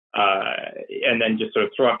 and then just sort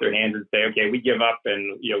of throw up their hands and say, okay, we give up,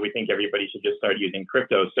 and we think everybody should just start using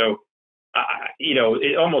crypto. So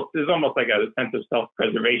there's almost like a sense of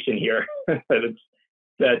self-preservation here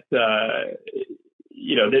that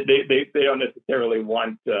they don't necessarily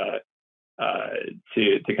want to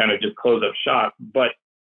kind of just close up shop. But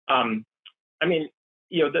I mean,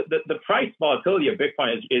 the price volatility of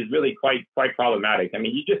Bitcoin is really quite problematic. I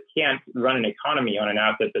mean, you just can't run an economy on an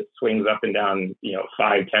asset that swings up and down,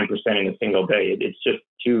 5-10% in a single day. It's just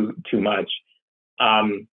too much. As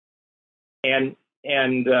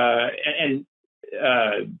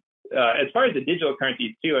far as the digital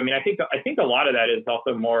currencies too, I mean, I think a lot of that is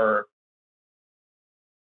also more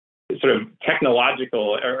sort of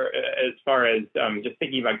technological, or as far as just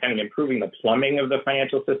thinking about kind of improving the plumbing of the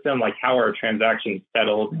financial system, like how are transactions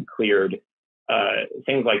settled and cleared,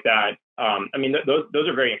 things like that. I mean, those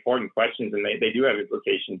are very important questions, and they do have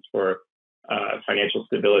implications for financial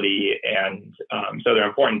stability, and so they're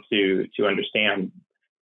important to understand.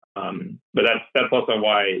 But that's also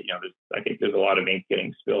why I think there's a lot of ink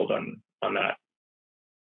getting spilled on that.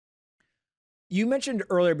 You mentioned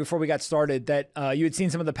earlier before we got started that you had seen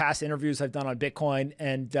some of the past interviews I've done on Bitcoin,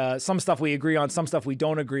 and some stuff we agree on, some stuff we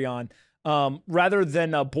don't agree on. Rather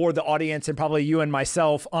than bore the audience and probably you and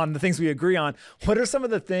myself on the things we agree on, what are some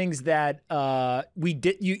of the things that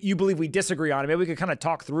you believe we disagree on? Maybe we could kind of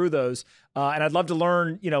talk through those. And I'd love to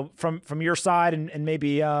learn, from your side, and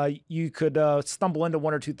maybe you could stumble into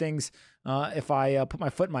one or two things if I put my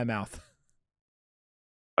foot in my mouth.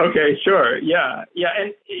 Okay, sure. Yeah.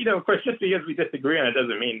 And, of course, just because we disagree on it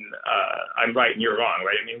doesn't mean I'm right and you're wrong,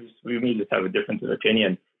 right? I mean, we just have a difference of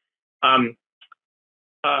opinion.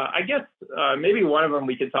 I guess maybe one of them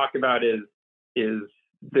we could talk about is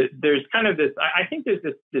that there's kind of this, I think there's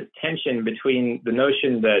this tension between the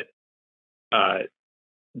notion that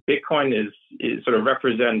Bitcoin is sort of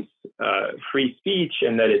represents free speech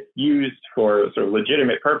and that it's used for sort of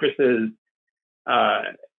legitimate purposes,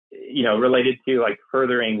 related to like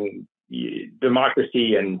furthering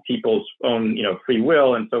democracy and people's own, free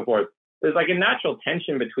will and so forth. There's like a natural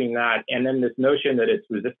tension between that and then this notion that it's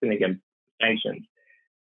resistant against sanctions.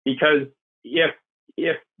 Because if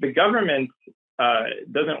the government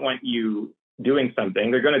doesn't want you doing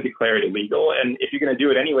something, they're going to declare it illegal. And if you're going to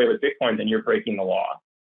do it anyway with Bitcoin, then you're breaking the law.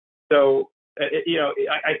 So,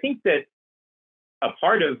 I think that a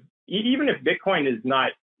part of, even if Bitcoin is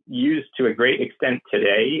not used to a great extent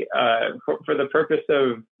today for the purpose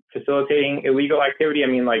of facilitating illegal activity, I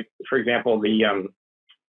mean, like, for example, there's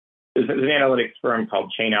an analytics firm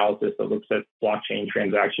called Chainalysis that looks at blockchain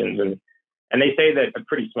transactions, and they say that a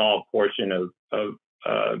pretty small portion of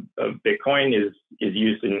Bitcoin is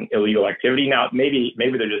used in illegal activity. Now, maybe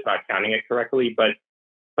they're just not counting it correctly, but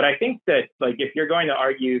I think that, like, if you're going to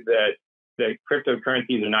argue that the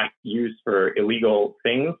cryptocurrencies are not used for illegal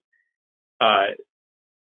things,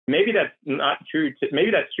 maybe that's not true. Maybe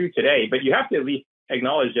that's true today, but you have to at least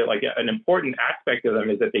acknowledge that, like, an important aspect of them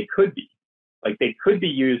is that they could be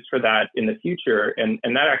used for that in the future, and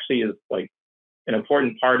that actually is, like, an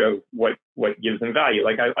important part of what gives them value.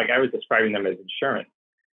 Like I was describing them as insurance.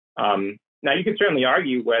 Now, you could certainly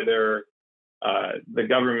argue whether the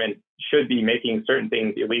government should be making certain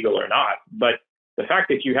things illegal or not, but the fact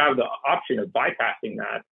that you have the option of bypassing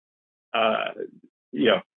that,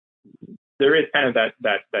 there is kind of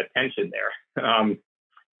that tension there.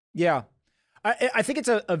 Yeah. I think it's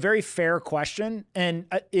a very fair question. And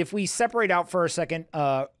if we separate out for a second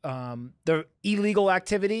the illegal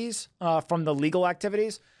activities from the legal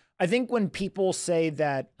activities, I think when people say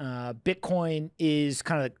that Bitcoin is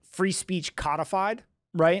kind of free speech codified,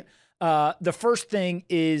 right? The first thing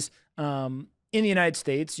is in the United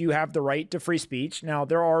States, you have the right to free speech. Now,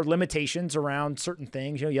 there are limitations around certain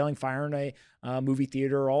things, yelling fire in a movie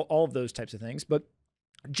theater, all of those types of things. But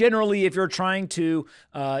generally, if you're trying to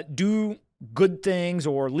do good things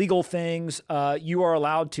or legal things, you are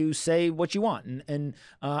allowed to say what you want. And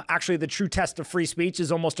actually, the true test of free speech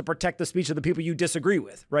is almost to protect the speech of the people you disagree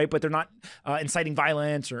with, right? But they're not inciting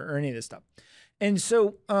violence or any of this stuff. And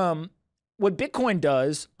so what Bitcoin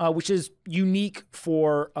does, which is unique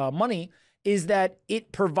for money, is that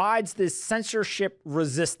it provides this censorship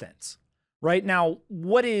resistance, right? Now,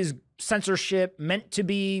 what is censorship meant to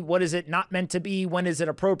be? What is it not meant to be? When is it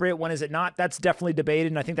appropriate? When is it not? That's definitely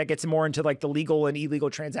debated. And I think that gets more into, like, the legal and illegal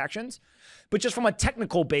transactions. But just from a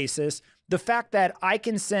technical basis, the fact that I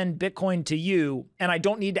can send Bitcoin to you and I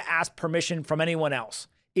don't need to ask permission from anyone else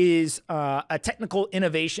is a technical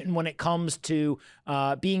innovation when it comes to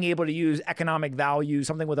being able to use economic value,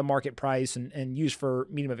 something with a market price, and use for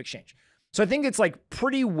medium of exchange. So I think it's, like,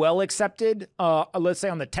 pretty well accepted, let's say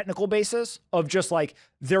on the technical basis of just, like,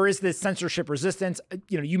 there is this censorship resistance.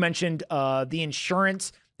 You mentioned the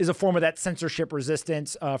insurance is a form of that censorship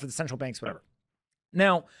resistance for the central banks, whatever.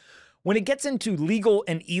 Now, when it gets into legal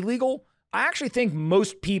and illegal, I actually think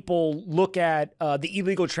most people look at the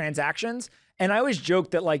illegal transactions. And I always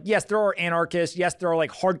joke that, like, yes, there are anarchists. Yes, there are,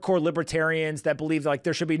 like, hardcore libertarians that believe, like,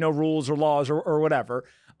 there should be no rules or laws or whatever.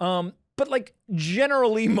 But, like,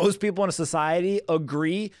 generally, most people in a society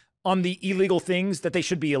agree on the illegal things that they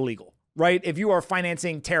should be illegal, right? If you are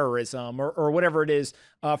financing terrorism or whatever it is,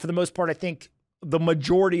 for the most part, I think the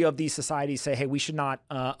majority of these societies say, hey, we should not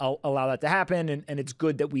allow that to happen. And it's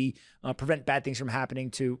good that we prevent bad things from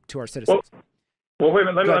happening to our citizens. Well, wait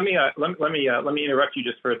a minute. Let me interrupt you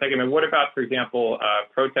just for a second. I mean, what about, for example,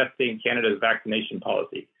 protesting Canada's vaccination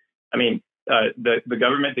policy? I mean, the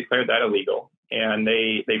government declared that illegal, and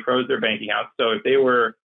they froze their bank accounts. So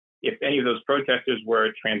if any of those protesters were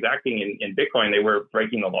transacting in Bitcoin, they were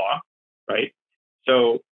breaking the law, right?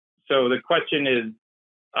 So the question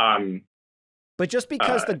is, but just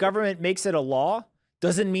because the government makes it a law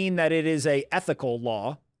doesn't mean that it is a ethical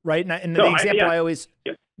law, right? And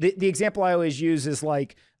the example I always use is,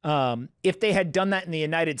 like, if they had done that in the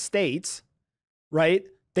United States, right,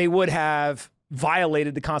 they would have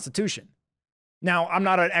violated the Constitution. Now, I'm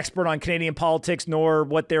not an expert on Canadian politics nor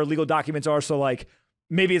what their legal documents are. So, like,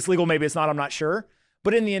 maybe it's legal, maybe it's not, I'm not sure.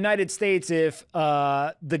 But in the United States, if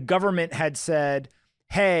the government had said,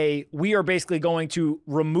 hey, we are basically going to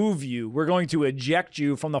remove you, we're going to eject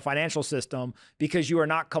you from the financial system because you are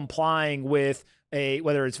not complying with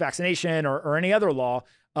whether it's vaccination or any other law,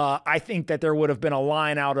 I think that there would have been a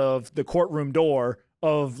line out of the courtroom door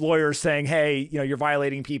of lawyers saying, hey, you're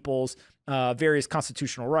violating people's various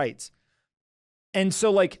constitutional rights. And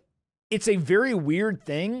so, like, it's a very weird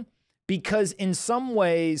thing because in some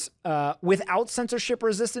ways, without censorship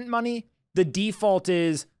resistant money, the default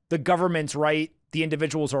is the government's right, the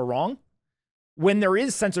individuals are wrong. When there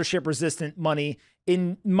is censorship resistant money,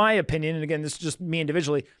 in my opinion, and again, this is just me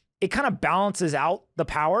individually, it kind of balances out the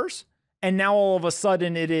powers. And now all of a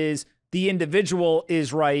sudden it is the individual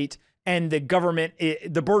is right and the government,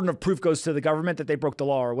 the burden of proof goes to the government that they broke the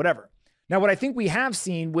law or whatever. Now, what I think we have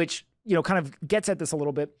seen, which, kind of gets at this a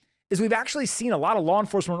little bit, is we've actually seen a lot of law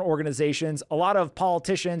enforcement organizations, a lot of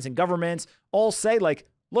politicians and governments all say like,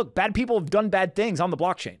 look, bad people have done bad things on the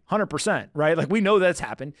blockchain, 100%, right? Like we know that's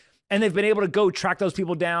happened. And they've been able to go track those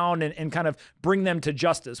people down and kind of bring them to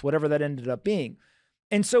justice, whatever that ended up being.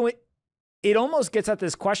 And so it almost gets at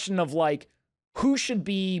this question of like, who should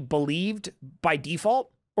be believed by default,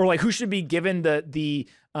 or like who should be given the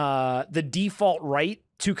default right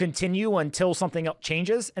to continue until something else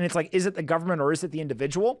changes? And it's like, is it the government or is it the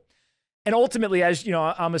individual? And ultimately, as you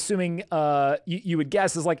know, I'm assuming you would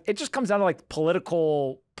guess, is like, it just comes down to like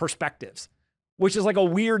political perspectives, which is like a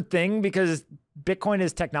weird thing because Bitcoin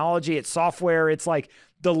is technology, it's software, it's like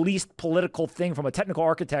the least political thing from a technical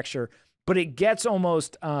architecture, but it gets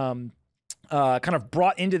almost kind of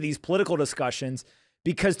brought into these political discussions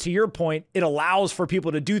because, to your point, it allows for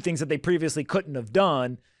people to do things that they previously couldn't have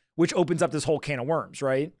done, which opens up this whole can of worms,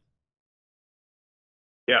 right?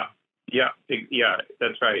 Yeah,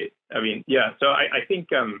 that's right. I mean, yeah. So I think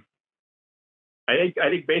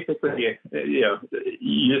basically, you know,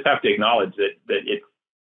 you just have to acknowledge that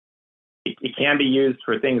it can be used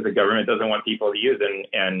for things the government doesn't want people to use,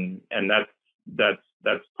 and that's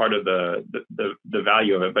part of the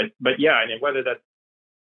value of it. But yeah, I mean, whether that's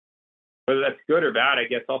good or bad, I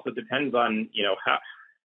guess also depends on, you know,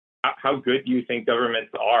 how good you think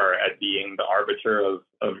governments are at being the arbiter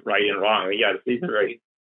of right and wrong. I mean, yeah, these are very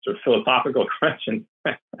sort of philosophical questions.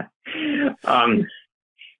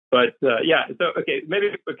 Yeah, so okay, maybe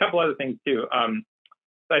a couple other things too.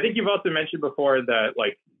 So I think you've also mentioned before that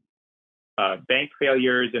like bank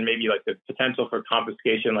failures and maybe like the potential for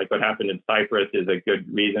confiscation, like what happened in Cyprus, is a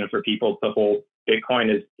good reason for people to hold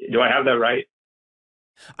Bitcoin. Do I have that right?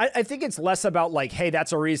 I think it's less about like, hey,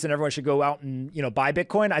 that's a reason everyone should go out and, you know, buy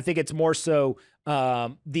Bitcoin. I think it's more so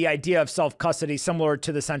the idea of self-custody, similar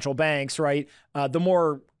to the central banks, right? The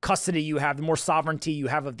more custody you have, the more sovereignty you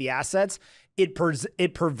have of the assets, it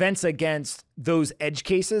prevents against those edge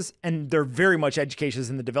cases. And they're very much edge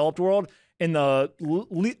cases in the developed world. In the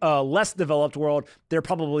less developed world, they're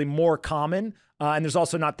probably more common. And there's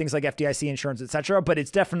also not things like FDIC insurance, et cetera, but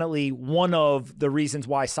it's definitely one of the reasons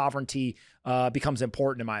why sovereignty becomes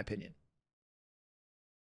important, in my opinion.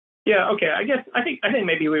 Yeah. Okay. I think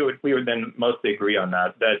maybe we would then mostly agree on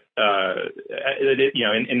that. You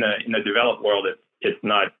know, in the developed world, it's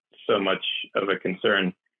not so much of a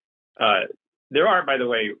concern. There are, by the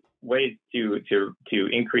way, ways to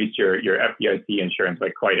increase your FDIC insurance by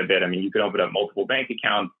quite a bit. I mean, you can open up multiple bank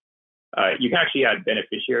accounts. You can actually add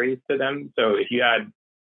beneficiaries to them. So if you add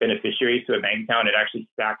beneficiaries to a bank account, it actually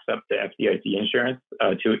stacks up the FDIC insurance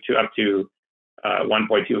to up to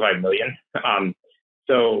 1.25 million.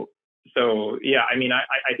 So yeah, I mean,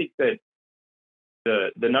 I think that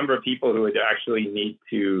the number of people who would actually need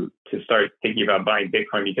to start thinking about buying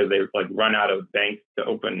Bitcoin because they like run out of banks to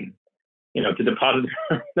open, you know, to deposit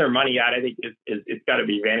their money at, I think it's got to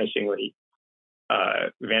be vanishingly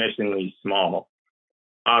small.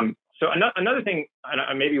 So another thing,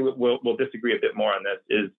 and maybe we'll disagree a bit more on this,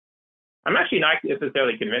 is I'm actually not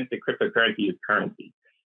necessarily convinced that cryptocurrency is currency.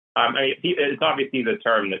 I mean, it's obviously the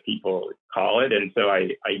term that people call it, and so I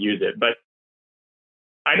use it. But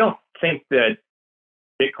I don't think that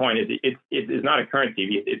Bitcoin is not a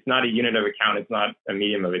currency. It's not a unit of account. It's not a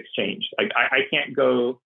medium of exchange. Like I can't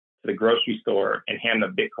go to the grocery store and hand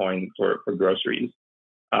them Bitcoin for groceries.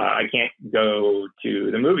 I can't go to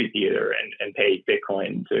the movie theater and pay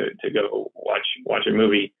Bitcoin to go watch a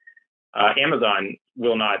movie. Amazon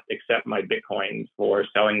will not accept my Bitcoin for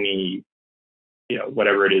selling me, you know,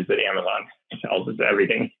 whatever it is that Amazon sells us,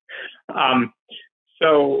 everything.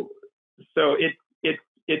 So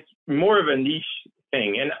it's more of a niche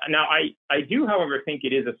thing. And now I do, however, think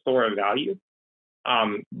it is a store of value.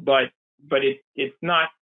 But it's not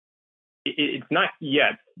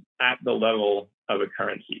yet at the level of a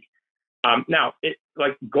currency. Now,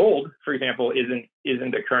 like gold, for example,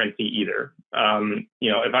 isn't a currency either.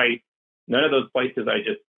 You know, none of those places I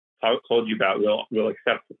just told you about will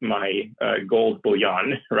accept my gold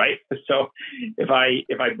bullion, right? So if I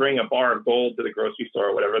bring a bar of gold to the grocery store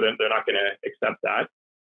or whatever, they're not going to accept that.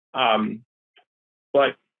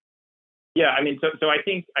 But yeah, I mean, so I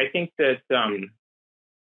think that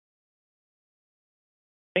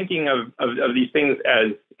thinking of these things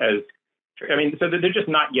as I mean, so they're just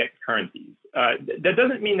not yet currencies. That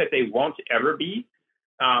doesn't mean that they won't ever be.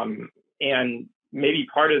 And maybe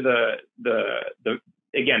part of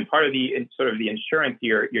part of the sort of the insurance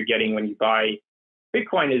you're getting when you buy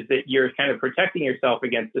Bitcoin is that you're kind of protecting yourself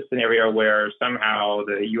against a scenario where somehow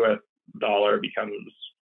the U.S. dollar becomes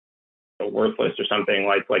worthless or something,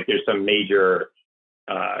 like there's some major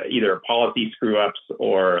either policy screw ups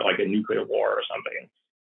or like a nuclear war or something.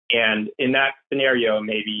 And in that scenario,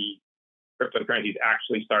 maybe cryptocurrencies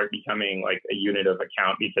actually start becoming like a unit of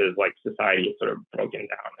account because like society is sort of broken down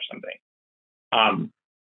or something.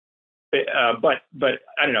 But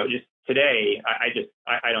I don't know, just today,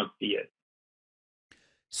 I don't see it.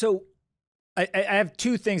 So I have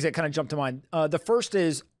two things that kind of jump to mind. The first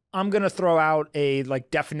is I'm going to throw out a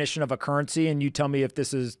like definition of a currency and you tell me if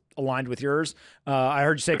this is aligned with yours. I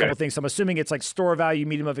heard you say a couple of things. So I'm assuming it's like store value,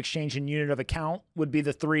 medium of exchange, and unit of account would be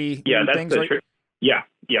the three things, right? Yeah.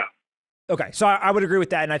 Okay. So I would agree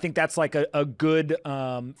with that. And I think that's like a good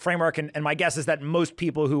framework. And my guess is that most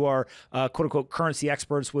people who are quote unquote currency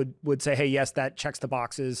experts would say, hey, yes, that checks the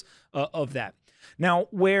boxes of that. Now,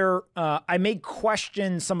 where I may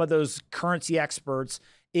question some of those currency experts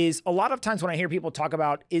is a lot of times when I hear people talk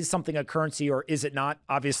about, is something a currency or is it not?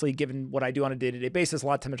 Obviously, given what I do on a day-to-day basis, a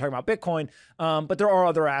lot of time they're talking about Bitcoin, but there are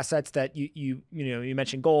other assets that you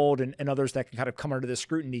mentioned gold and others that can kind of come under this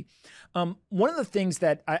scrutiny. One of the things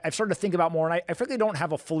that I've started to think about more, and I frankly don't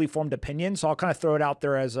have a fully formed opinion, so I'll kind of throw it out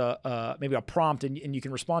there as maybe a prompt and you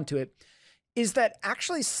can respond to it, is that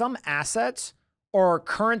actually some assets are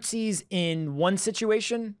currencies in one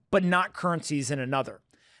situation, but not currencies in another.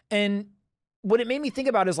 And what it made me think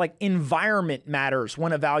about is like environment matters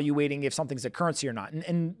when evaluating if something's a currency or not.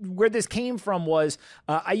 And where this came from was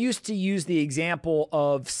I used to use the example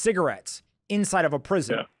of cigarettes inside of a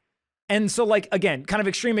prison. Yeah. And so like, again, kind of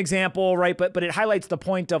extreme example, right? But it highlights the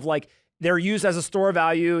point of like, they're used as a store of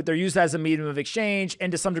value, they're used as a medium of exchange,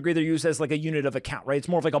 and to some degree, they're used as like a unit of account, right? It's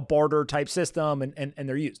more of like a barter type system and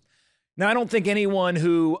they're used. Now, I don't think anyone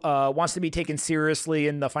who wants to be taken seriously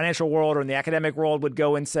in the financial world or in the academic world would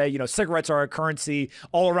go and say, cigarettes are a currency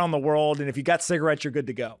all around the world. And if you got cigarettes, you're good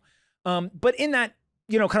to go. But in that,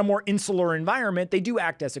 kind of more insular environment, they do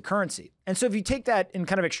act as a currency. And so if you take that and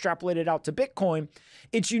kind of extrapolate it out to Bitcoin,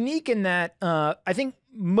 it's unique in that I think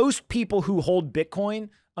most people who hold Bitcoin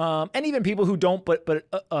and even people who don't, but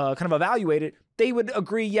kind of evaluate it, they would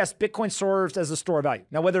agree, yes, Bitcoin serves as a store of value.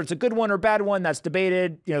 Now, whether it's a good one or bad one, that's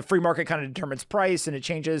debated. Free market kind of determines price and it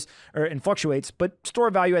changes and fluctuates. But store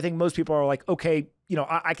of value, I think most people are like, okay,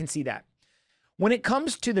 I can see that. When it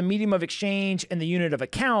comes to the medium of exchange and the unit of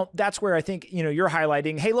account, that's where I think, you're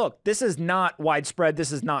highlighting, hey, look, this is not widespread.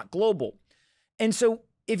 This is not global. And so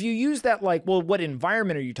if you use that, like, well, what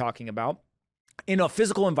environment are you talking about? In a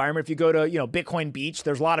physical environment, if you go to, Bitcoin Beach,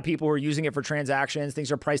 there's a lot of people who are using it for transactions.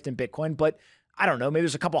 Things are priced in Bitcoin, but I don't know, maybe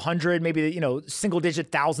there's a couple hundred, maybe, single digit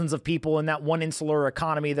thousands of people in that one insular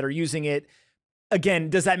economy that are using it. Again,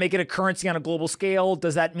 does that make it a currency on a global scale?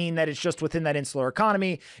 Does that mean that it's just within that insular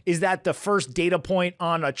economy? Is that the first data point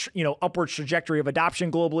on a, upward trajectory of adoption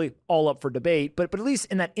globally? All up for debate, but at least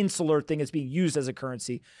in that insular thing is being used as a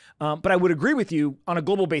currency. But I would agree with you on a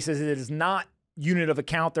global basis, it is not unit of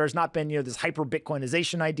account. There has not been, this hyper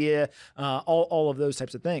Bitcoinization idea, all of those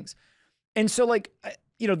types of things. And so like,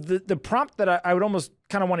 the prompt that I would almost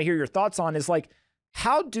kind of want to hear your thoughts on is like,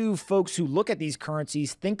 how do folks who look at these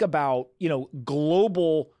currencies think about,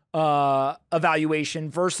 global evaluation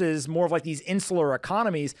versus more of like these insular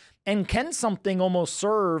economies? And can something almost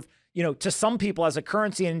serve, to some people as a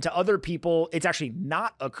currency and to other people, it's actually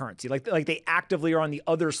not a currency? Like they actively are on the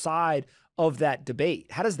other side of that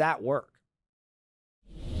debate. How does that work?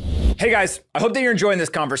 Hey guys, I hope that you're enjoying this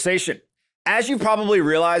conversation. As you probably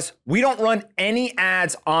realize, we don't run any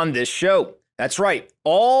ads on this show. That's right.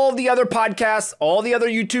 All the other podcasts, all the other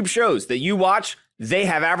YouTube shows that you watch, they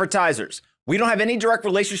have advertisers. We don't have any direct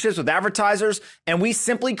relationships with advertisers, and we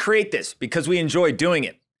simply create this because we enjoy doing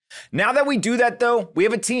it. Now that we do that though, we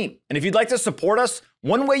have a team. And if you'd like to support us,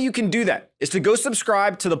 one way you can do that is to go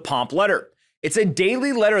subscribe to the Pomp Letter. It's a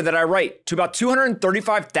daily letter that I write to about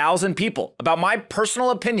 235,000 people about my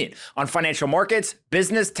personal opinion on financial markets,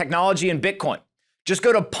 business, technology, and Bitcoin. Just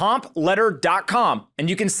go to pompletter.com and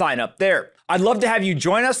you can sign up there. I'd love to have you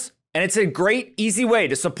join us, and it's a great, easy way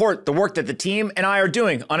to support the work that the team and I are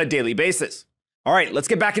doing on a daily basis. All right, let's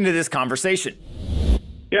get back into this conversation.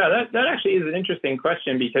 Yeah, that actually is an interesting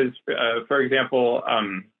question because, for example,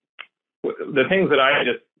 the things that I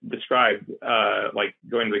just described, like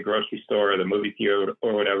going to the grocery store or the movie theater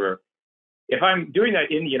or whatever, if I'm doing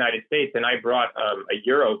that in the United States and I brought a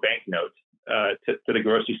euro banknote to the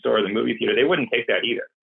grocery store or the movie theater, they wouldn't take that either.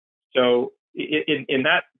 So in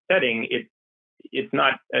that setting, it's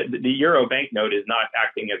not the euro banknote is not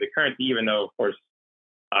acting as a currency, even though, of course,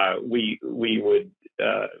 we would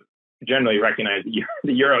generally recognize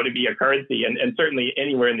the euro to be a currency, and certainly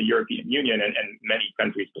anywhere in the European Union and many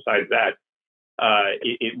countries besides that,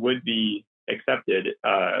 it would be accepted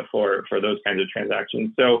for those kinds of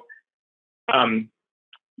transactions. So,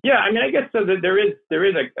 yeah, I mean, I guess so that there is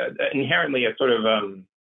inherently a sort of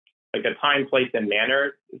like a time, place, and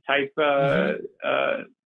manner type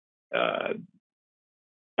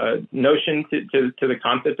notion to the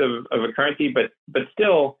concept of a currency, but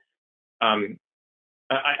still,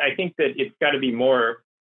 I think that it's got to be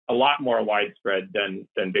a lot more widespread than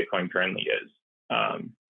Bitcoin currently is.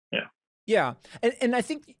 Yeah. And I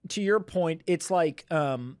think to your point, it's like,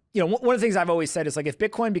 one of the things I've always said is like, if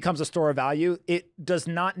Bitcoin becomes a store of value, it does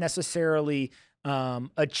not necessarily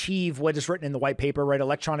achieve what is written in the white paper, right?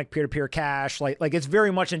 Electronic peer-to-peer cash. Like it's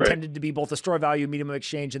very much intended to be both a store of value, medium of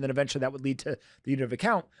exchange, and then eventually that would lead to the unit of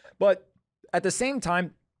account. But at the same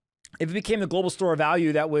time, if it became the global store of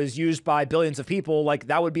value that was used by billions of people, like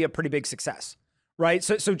that would be a pretty big success. Right.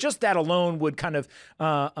 So just that alone would kind of,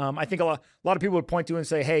 I think a lot of people would point to and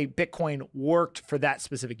say, hey, Bitcoin worked for that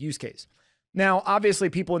specific use case. Now,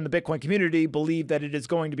 obviously, people in the Bitcoin community believe that it is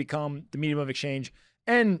going to become the medium of exchange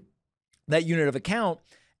and that unit of account.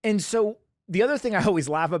 And so the other thing I always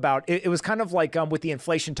laugh about, it was kind of like with the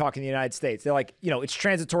inflation talk in the United States. They're like, it's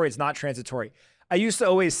transitory, it's not transitory. I used to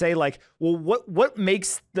always say like, well, what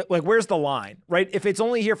makes where's the line, right? If it's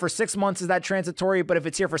only here for 6 months, is that transitory? But if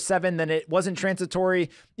it's here for 7, then it wasn't transitory.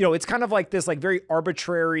 It's kind of like this like very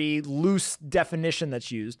arbitrary, loose definition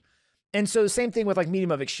that's used. And so same thing with like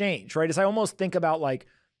medium of exchange, right? Is I almost think about like,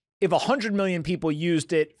 if 100 million people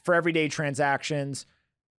used it for everyday transactions,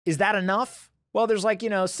 is that enough? Well, there's like,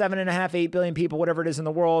 7.5, 8 billion people, whatever it is in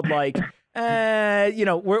the world. Like,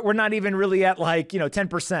 we're not even really at like,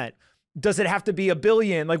 10%. Does it have to be 1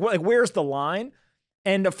 billion? Like where's the line?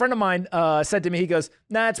 And a friend of mine said to me, he goes,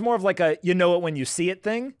 nah, it's more of like a, you know it when you see it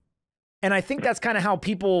thing. And I think that's kind of how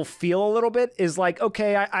people feel a little bit is like,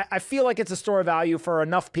 okay, I feel like it's a store of value for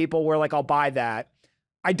enough people where like, I'll buy that.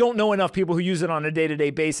 I don't know enough people who use it on a day-to-day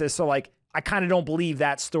basis. So like, I kind of don't believe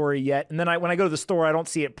that story yet. And then when I go to the store, I don't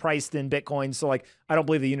see it priced in Bitcoin. So like, I don't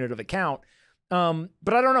believe the unit of account.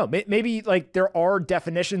 But I don't know, maybe like there are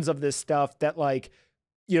definitions of this stuff that like,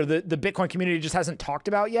 the Bitcoin community just hasn't talked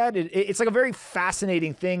about yet. It's like a very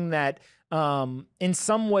fascinating thing that in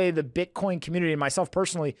some way the Bitcoin community and myself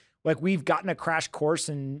personally, like we've gotten a crash course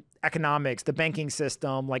in economics, the banking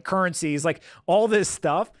system, like currencies, like all this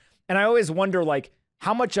stuff. And I always wonder like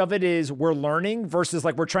how much of it is we're learning versus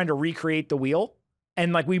like we're trying to recreate the wheel.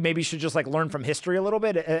 And like we maybe should just like learn from history a little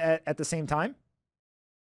bit at the same time.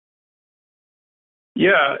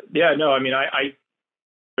 Yeah. No, I mean, I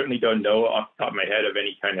certainly don't know off the top of my head of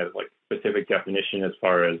any kind of like specific definition as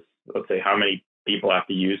far as, let's say, how many people have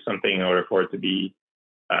to use something in order for it to be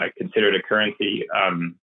considered a currency.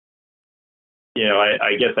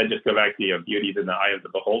 I guess I just go back to beauty's in the eye of the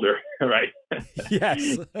beholder, right?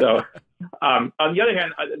 Yes. So, on the other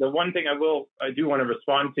hand, the one thing I do want to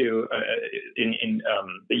respond to in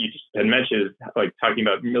that you just had mentioned is like talking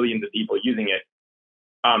about millions of people using it.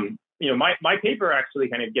 My paper actually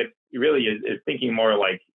kind of is thinking more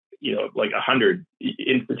like, like 100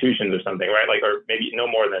 institutions or something, right? Like, or maybe no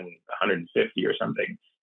more than 150 or something.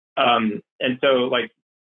 And so like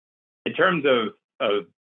in terms of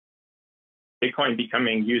Bitcoin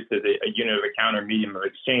becoming used as a unit of account or medium of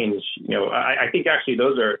exchange, I think actually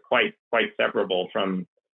those are quite separable from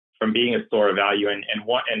being a store of value, and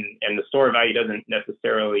the store of value doesn't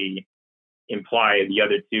necessarily imply the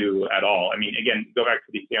other two at all. I mean, again, go back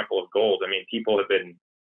to the example of gold. I mean, people have been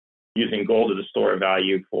using gold as a store of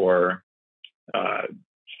value for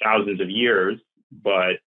thousands of years,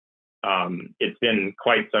 but it's been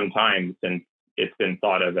quite some time since it's been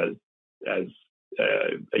thought of as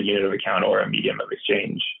a unit of account or a medium of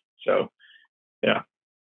exchange. So, yeah.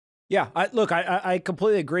 Yeah, I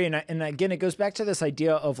completely agree. And again, it goes back to this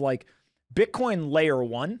idea of like Bitcoin layer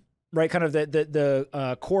 1, right? Kind of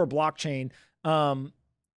the core blockchain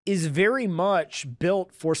is very much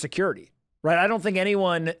built for security, right? I don't think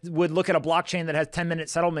anyone would look at a blockchain that has 10-minute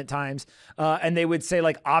settlement times and they would say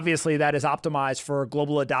like, obviously that is optimized for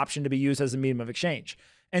global adoption to be used as a medium of exchange.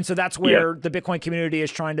 And so that's where the Bitcoin community is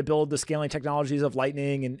trying to build the scaling technologies of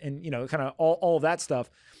Lightning and kind of all of that stuff.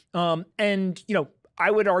 I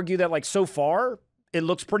would argue that like so far it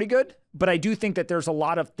looks pretty good, but I do think that there's a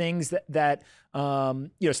lot of things that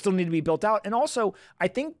still need to be built out. And also I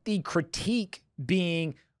think the critique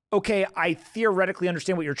being, okay, I theoretically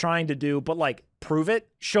understand what you're trying to do, but like prove it,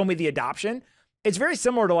 show me the adoption. It's very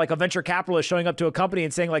similar to like a venture capitalist showing up to a company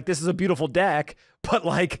and saying like, this is a beautiful deck, but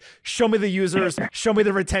like, show me the users, show me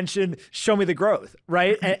the retention, show me the growth,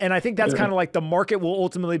 right? And I think that's kind of like the market will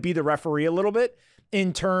ultimately be the referee a little bit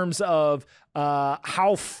in terms of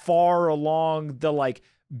how far along the like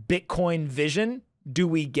Bitcoin vision do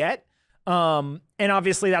we get? And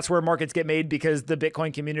obviously that's where markets get made because the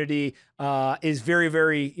Bitcoin community is very,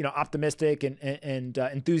 very, optimistic and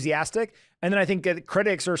enthusiastic. And then I think that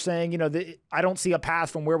critics are saying, I don't see a path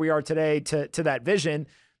from where we are today to that vision.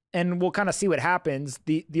 And we'll kind of see what happens.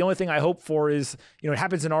 The only thing I hope for is, it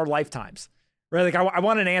happens in our lifetimes, right? Like I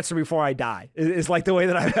want an answer before I die is like the way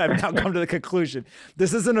that I've now come to the conclusion.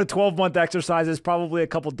 This isn't a 12-month exercise. It's probably a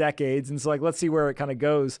couple decades. And so like, let's see where it kind of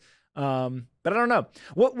goes. But I don't know.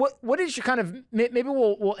 What is your kind of, maybe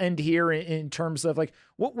we'll end here in terms of like,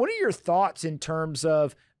 what are your thoughts in terms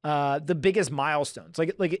of the biggest milestones?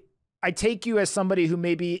 Like I take you as somebody who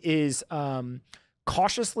maybe is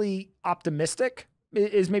cautiously optimistic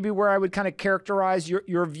is maybe where I would kind of characterize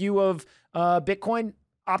your view of Bitcoin.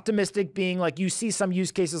 Optimistic being like you see some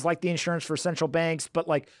use cases like the insurance for central banks, but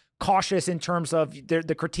like cautious in terms of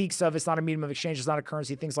the critiques of it's not a medium of exchange, it's not a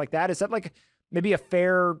currency, things like that. Is that like maybe a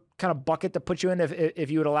fair kind of bucket to put you in if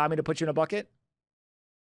you would allow me to put you in a bucket?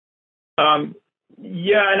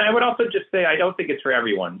 Yeah, and I would also just say I don't think it's for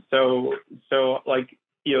everyone. So like,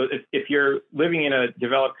 if you're living in a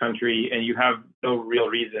developed country and you have no real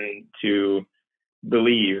reason to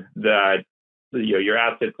believe that your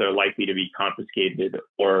assets are likely to be confiscated,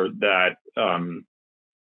 or that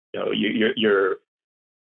you're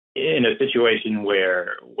in a situation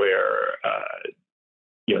where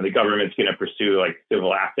the government's going to pursue like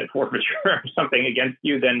civil asset forfeiture or something against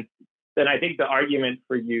you, then I think the argument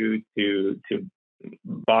for you to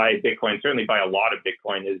buy Bitcoin, certainly buy a lot of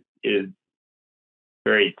Bitcoin, is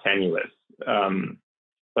very tenuous.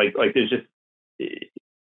 Like there's just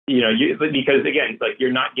because again, like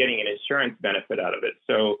you're not getting an insurance benefit out of it.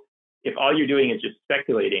 So if all you're doing is just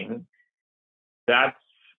speculating, that's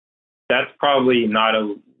probably not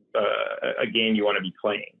a game you want to be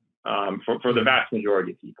playing for the vast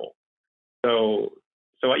majority of people. So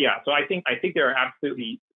I think there are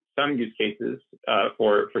absolutely some use cases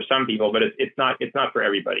for some people, but it's not for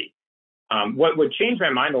everybody. What would change my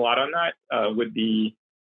mind a lot on that would be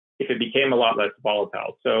if it became a lot less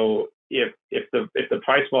volatile. So if the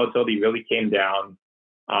price volatility really came down,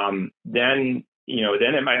 then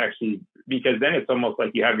it might actually, because then it's almost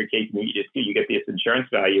like you have your cake and eat it too. You get this insurance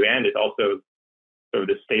value, and it's also sort of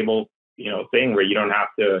this stable thing where you don't have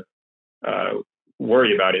to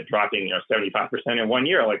worry about it dropping 75% in 1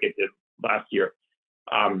 year like it did last year.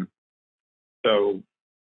 So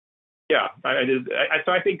yeah, I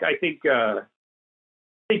think you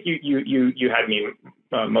had me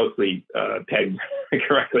mostly pegged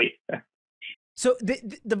correctly. So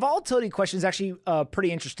the volatility question is actually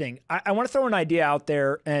pretty interesting. I want to throw an idea out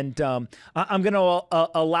there, and I'm going to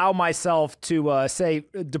allow myself to say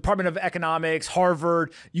Department of Economics,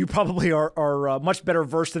 Harvard. You probably are much better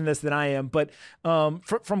versed in this than I am. But from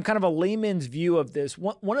kind of a layman's view of this,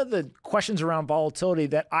 one of the questions around volatility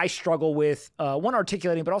that I struggle with, one,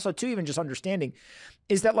 articulating, but also two, even just understanding,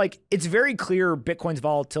 is that like it's very clear Bitcoin's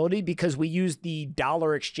volatility because we use the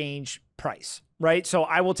dollar exchange price, right? So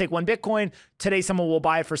I will take one Bitcoin. Today, someone will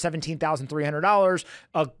buy it for $17,300.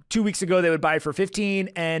 2 weeks ago, they would buy it for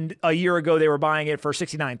 $15,000. And a year ago, they were buying it for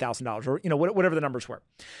 $69,000 or, whatever the numbers were.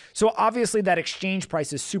 So obviously that exchange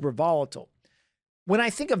price is super volatile. When I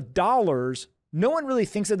think of dollars, no one really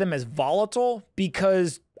thinks of them as volatile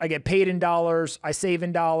because I get paid in dollars, I save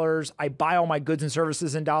in dollars, I buy all my goods and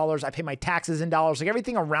services in dollars, I pay my taxes in dollars. Like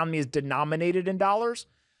everything around me is denominated in dollars.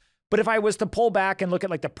 But if I was to pull back and look at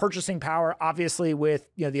like the purchasing power, obviously with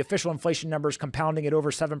the official inflation numbers compounding at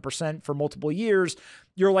over 7% for multiple years,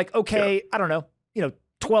 you're like, okay, yeah. I don't know,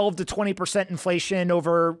 12 to 20% inflation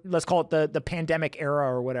over, let's call it the pandemic era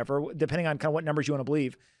or whatever, depending on kind of what numbers you want to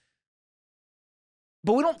believe.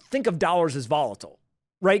 But we don't think of dollars as volatile,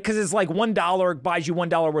 right? Because it's like $1 buys you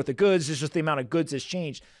 $1 worth of goods. It's just the amount of goods has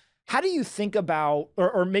changed. How do you think about,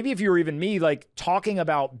 or maybe if you were even me, like talking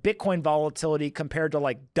about Bitcoin volatility compared to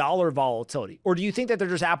like dollar volatility? Or do you think that they're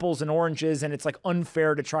just apples and oranges and it's like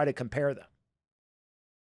unfair to try to compare them?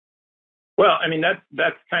 Well, I mean,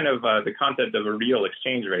 that's kind of the concept of a real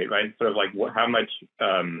exchange rate, right? Sort of like how much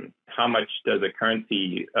does a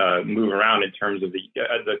currency move around in terms of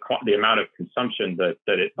the amount of consumption that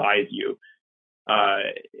it buys you.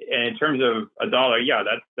 And in terms of a dollar, yeah,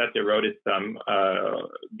 that's eroded some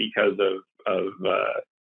because of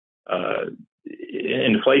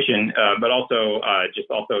inflation, but also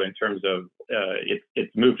in terms of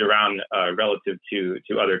it's moved around relative to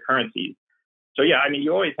other currencies. So yeah, I mean,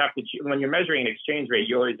 you always have to, when you're measuring an exchange rate,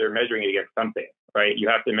 you always are measuring it against something, right? You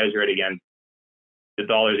have to measure it against the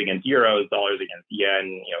dollars against euros, dollars against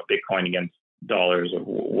yen, Bitcoin against dollars,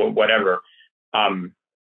 or whatever. But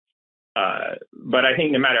I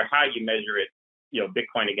think no matter how you measure it,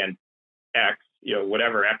 Bitcoin against X,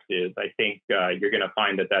 whatever X is, I think you're going to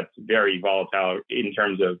find that that's very volatile in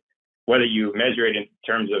terms of whether you measure it in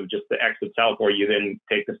terms of just the X itself, or you then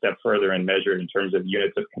take the step further and measure it in terms of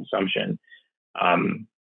units of consumption.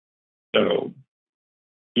 So,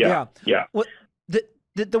 yeah. Well,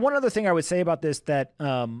 the one other thing I would say about this that,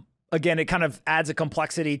 again, it kind of adds a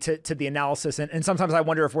complexity to the analysis. And sometimes I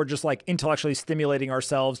wonder if we're just like intellectually stimulating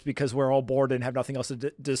ourselves because we're all bored and have nothing else to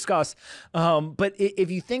discuss. But if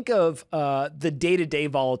you think of the day-to-day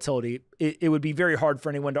volatility, it would be very hard for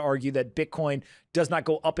anyone to argue that Bitcoin does not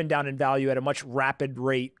go up and down in value at a much rapid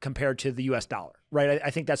rate compared to the US dollar, right? I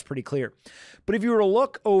think that's pretty clear. But if you were to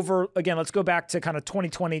look over, again, let's go back to kind of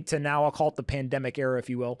 2020 to now, I'll call it the pandemic era, if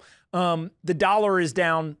you will. The dollar is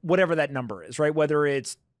down, whatever that number is, right? Whether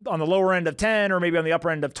it's on the lower end of 10 or maybe on the upper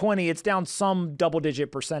end of 20, it's down some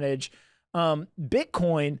double-digit percentage.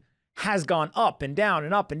 Bitcoin has gone up and down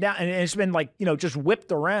and up and down, and it's been like, just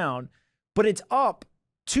whipped around, but it's up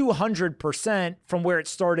 200% from where it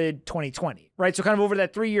started 2020, right? So kind of over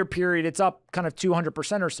that 3-year period, it's up kind of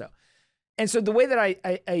 200% or so. And so the way that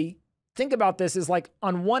I think about this is like,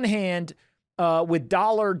 on one hand, with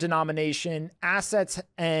dollar denomination, assets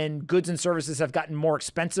and goods and services have gotten more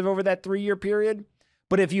expensive over that 3-year period.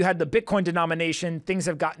 But if you had the Bitcoin denomination, things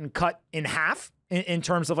have gotten cut in half in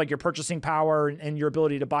terms of like your purchasing power and your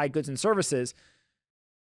ability to buy goods and services.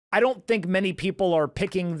 I don't think many people are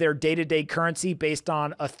picking their day-to-day currency based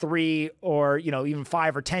on a 3 or, even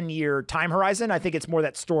 5 or 10 year time horizon. I think it's more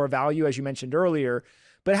that store of value, as you mentioned earlier.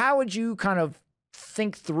 But how would you kind of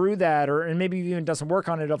think through that, and maybe you've even done some work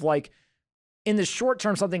on it, of like, in the short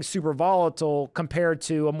term, something super volatile compared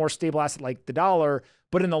to a more stable asset like the dollar,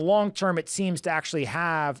 but in the long term, it seems to actually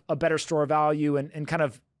have a better store of value and kind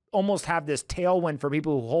of almost have this tailwind for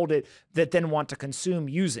people who hold it that then want to consume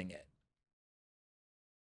using it?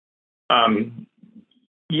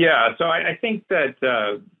 So I think that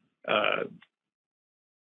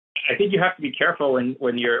I think you have to be careful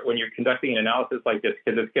when you're conducting an analysis like this,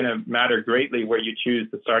 because it's going to matter greatly where you choose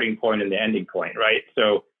the starting point and the ending point, right?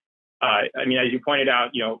 So, as you pointed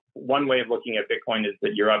out, one way of looking at Bitcoin is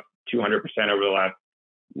that you're up 200% over the last,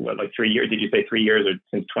 3 years? Did you say 3 years, or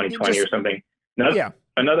since 2020 or something?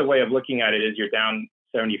 Another way of looking at it is you're down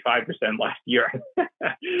 75% last year.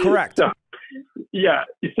 Correct. So the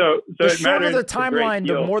shorter the timeline,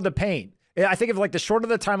 the more the pain. I think of like the shorter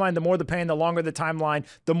the timeline, the more the pain. The longer the timeline,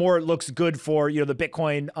 the more it looks good for the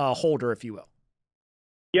Bitcoin holder, if you will.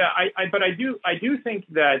 Yeah, but I do think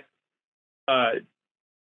that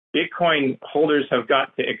Bitcoin holders have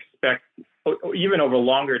got to expect, even over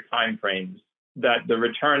longer time frames, that the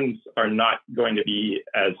returns are not going to be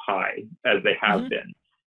as high as they have been.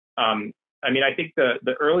 I think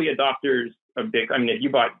the early adopters of Bitcoin, if you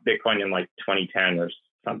bought Bitcoin in like 2010 or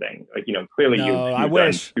something, clearly you've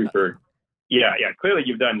done super. Yeah, clearly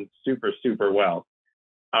you've done super, super well.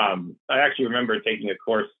 I actually remember taking a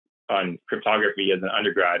course on cryptography as an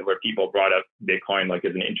undergrad where people brought up Bitcoin like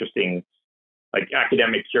as an interesting, like,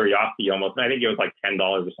 academic curiosity almost. And I think it was like $10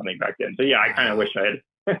 or something back then. So yeah, I kind of wish I had.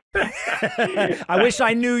 I wish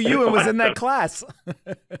I knew you and was in that class.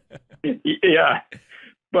 Yeah,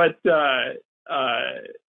 but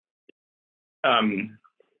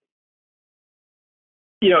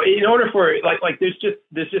in order for like there's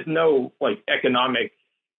just no like economic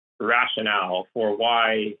rationale for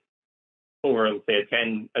why over, let's say,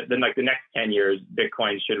 the next 10 years,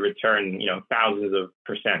 Bitcoin should return, thousands of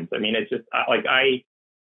percent. It's just I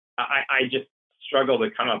just struggle to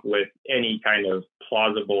come up with any kind of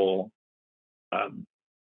plausible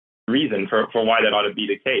reason for why that ought to be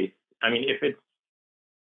the case.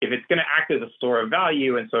 If it's going to act as a store of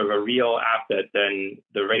value and sort of a real asset, then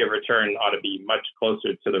the rate of return ought to be much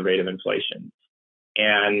closer to the rate of inflation.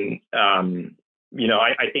 And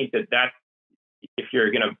I think that if you're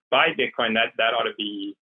going to buy Bitcoin, that ought to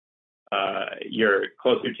be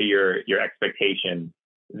closer to your expectation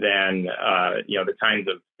than the kinds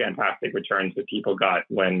of fantastic returns that people got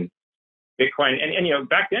when Bitcoin and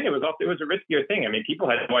back then it was a riskier thing. People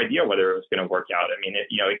had no idea whether it was going to work out.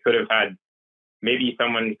 It could have had, maybe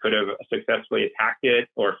someone could have successfully attacked it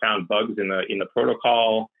or found bugs in the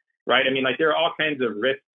protocol, right? There are all kinds of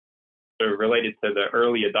risks related to the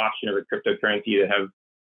early adoption of a cryptocurrency that have,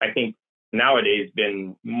 I think, nowadays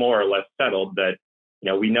been more or less settled, that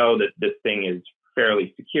we know that this thing is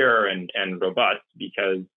fairly secure and robust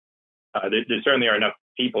because there certainly are enough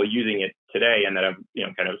people using it today and that have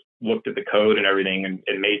kind of looked at the code and everything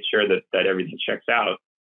and made sure that everything checks out.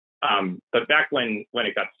 But back when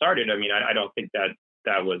it got started, I don't think that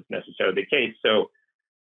was necessarily the case. So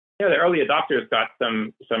the early adopters got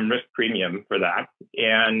some risk premium for that,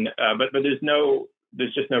 and but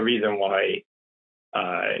there's just no reason why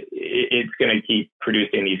it's going to keep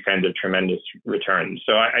producing these kinds of tremendous returns.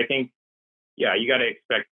 So I think yeah, you got to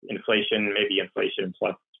expect inflation, maybe inflation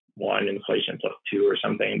 +1, inflation +2 or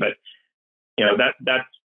something. But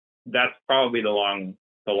that's probably the long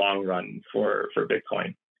run for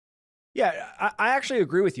Bitcoin. Yeah, I actually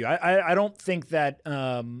agree with you. I don't think that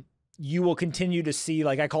you will continue to see,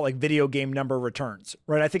 like I call it, like video game number returns,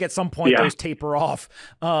 right? I think at some point those taper off.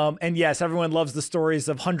 And yes, everyone loves the stories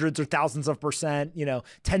of hundreds or thousands of percent,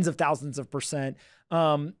 tens of thousands of percent.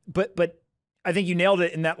 But I think you nailed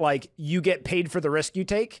it in that, like, you get paid for the risk you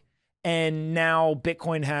take. And now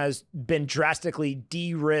Bitcoin has been drastically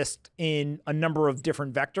de-risked in a number of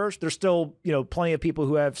different vectors. There's still, plenty of people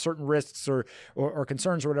who have certain risks or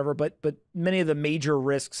concerns or whatever, but many of the major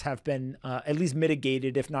risks have been at least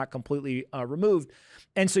mitigated, if not completely removed.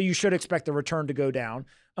 And so you should expect the return to go down.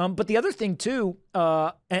 But the other thing too,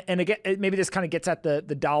 and again, maybe this kind of gets at the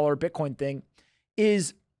dollar Bitcoin thing,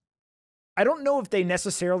 is I don't know if they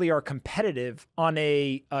necessarily are competitive on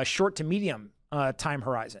a short to medium time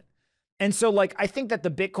horizon. And so, like, I think that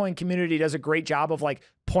the Bitcoin community does a great job of, like,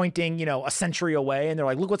 pointing, a century away, and they're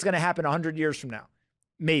like, look what's going to happen 100 years from now.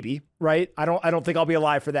 Maybe, right? I don't think I'll be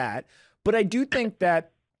alive for that. But I do think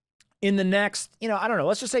that in the next, I don't know,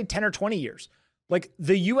 let's just say 10 or 20 years, like,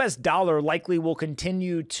 the US dollar likely will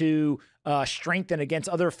continue to strengthen against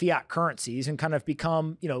other fiat currencies and kind of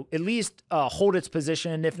become, at least hold its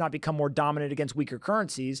position, if not become more dominant against weaker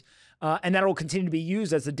currencies. And that will continue to be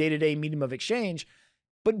used as the day-to-day medium of exchange.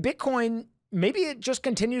 But Bitcoin, maybe it just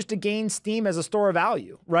continues to gain steam as a store of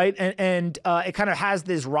value, right? And it kind of has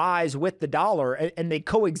this rise with the dollar, and they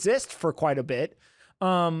coexist for quite a bit.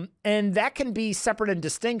 And that can be separate and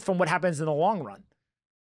distinct from what happens in the long run,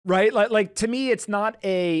 right? Like to me, it's not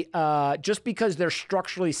just because they're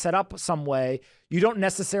structurally set up some way, you don't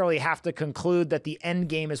necessarily have to conclude that the end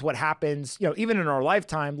game is what happens, even in our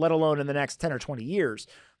lifetime, let alone in the next 10 or 20 years.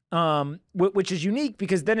 Which is unique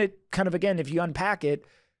because then it kind of, again, if you unpack it,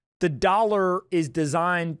 the dollar is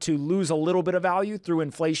designed to lose a little bit of value through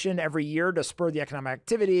inflation every year to spur the economic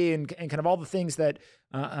activity and kind of all the things that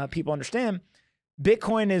people understand.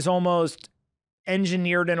 Bitcoin is almost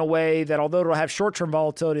engineered in a way that, although it'll have short-term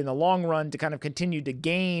volatility in the long run, to kind of continue to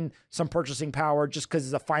gain some purchasing power just because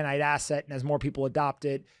it's a finite asset, and as more people adopt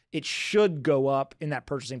it, it should go up in that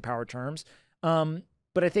purchasing power terms.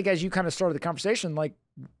 But I think, as you kind of started the conversation, like,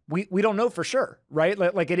 we don't know for sure, right?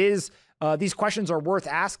 Like it is, these questions are worth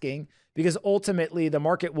asking because ultimately the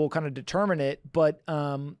market will kind of determine it. But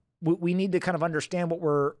we need to kind of understand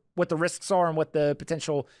what the risks are and what the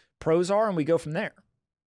potential pros are, and we go from there.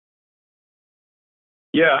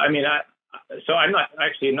 Yeah, I mean, I'm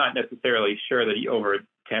not necessarily sure that over a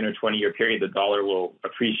 10 or 20 year period the dollar will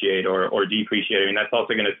appreciate or depreciate. I mean, that's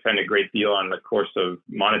also going to depend a great deal on the course of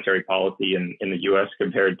monetary policy in the U.S.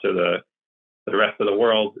 compared to the rest of the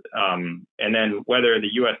world, and then whether the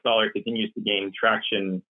U.S. dollar continues to gain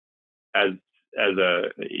traction as a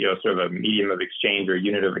sort of a medium of exchange or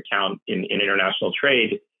unit of account in international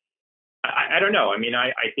trade. I don't know. I mean,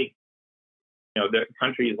 I think the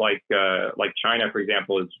countries like China, for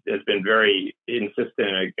example, has been very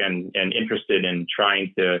insistent and interested in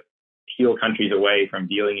trying to peel countries away from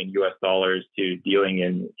dealing in U.S. dollars to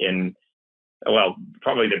dealing in well,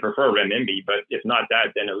 probably they prefer renminbi, but if not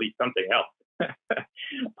that, then at least something else.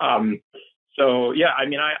 So yeah, I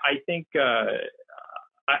mean, I think I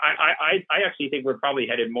actually think we're probably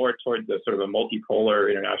headed more towards a sort of a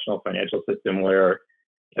multipolar international financial system where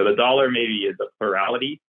the dollar maybe is a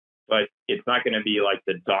plurality, but it's not going to be like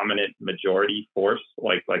the dominant majority force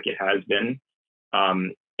like it has been.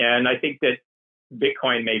 And I think that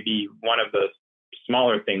Bitcoin may be one of the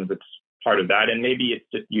smaller things that's part of that, and maybe it's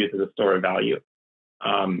just used as a store of value.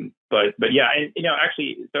 But yeah, and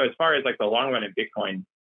actually, so as far as like the long run in Bitcoin,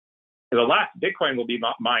 the last Bitcoin will be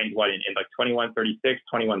mined in like 2136,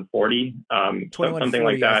 2140, something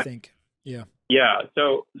like that. I think. Yeah. Yeah.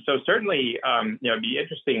 So certainly, it'd be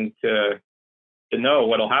interesting to know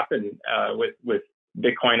what'll happen with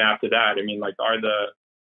Bitcoin after that. I mean, like, are the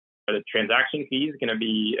transaction fees going to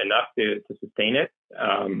be enough to sustain it?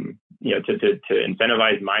 To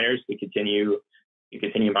incentivize miners to continue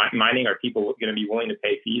mining? Are people going to be willing to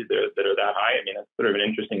pay fees that are that high? I mean, that's sort of an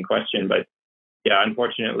interesting question, but yeah,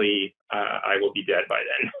 unfortunately, I will be dead by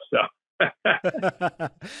then. So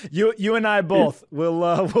you and I both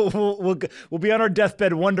we'll be on our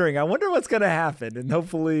deathbed wondering, I wonder what's going to happen, and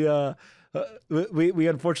hopefully we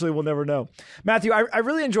unfortunately will never know. Matthew, I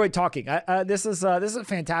really enjoyed talking. This is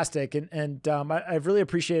fantastic, and I really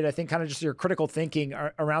appreciate, I think, kind of just your critical thinking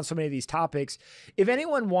around so many of these topics. If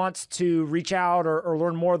anyone wants to reach out or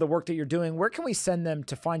learn more of the work that you're doing, where can we send them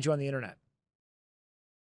to find you on the internet?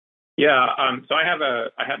 Yeah, so I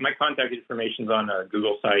have my contact information's on a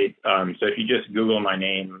Google site. So if you just Google my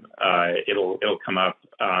name, it'll come up.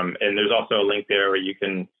 And there's also a link there where you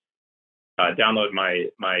can download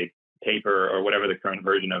my paper or whatever the current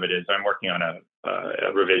version of it is. I'm working on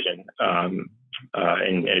a revision.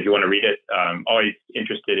 And if you want to read it, I'm always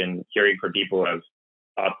interested in hearing from people who have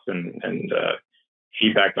thoughts and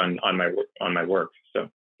feedback on my work. So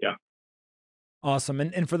yeah. Awesome.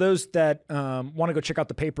 And for those that want to go check out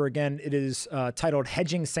the paper again, it is titled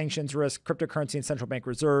Hedging Sanctions Risk, Cryptocurrency and Central Bank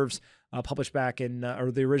Reserves, published back in, or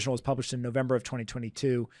the original was published in November of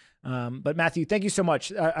 2022. But Matthew, thank you so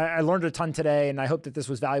much. I learned a ton today, and I hope that this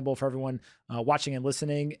was valuable for everyone watching and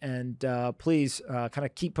listening. And please kind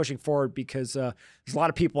of keep pushing forward, because there's a lot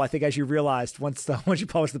of people, I think, as you realized once you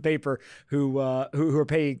published the paper, who are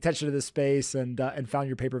paying attention to this space and found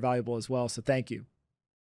your paper valuable as well. So thank you.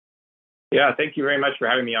 Yeah, thank you very much for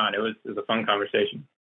having me on. It was a fun conversation.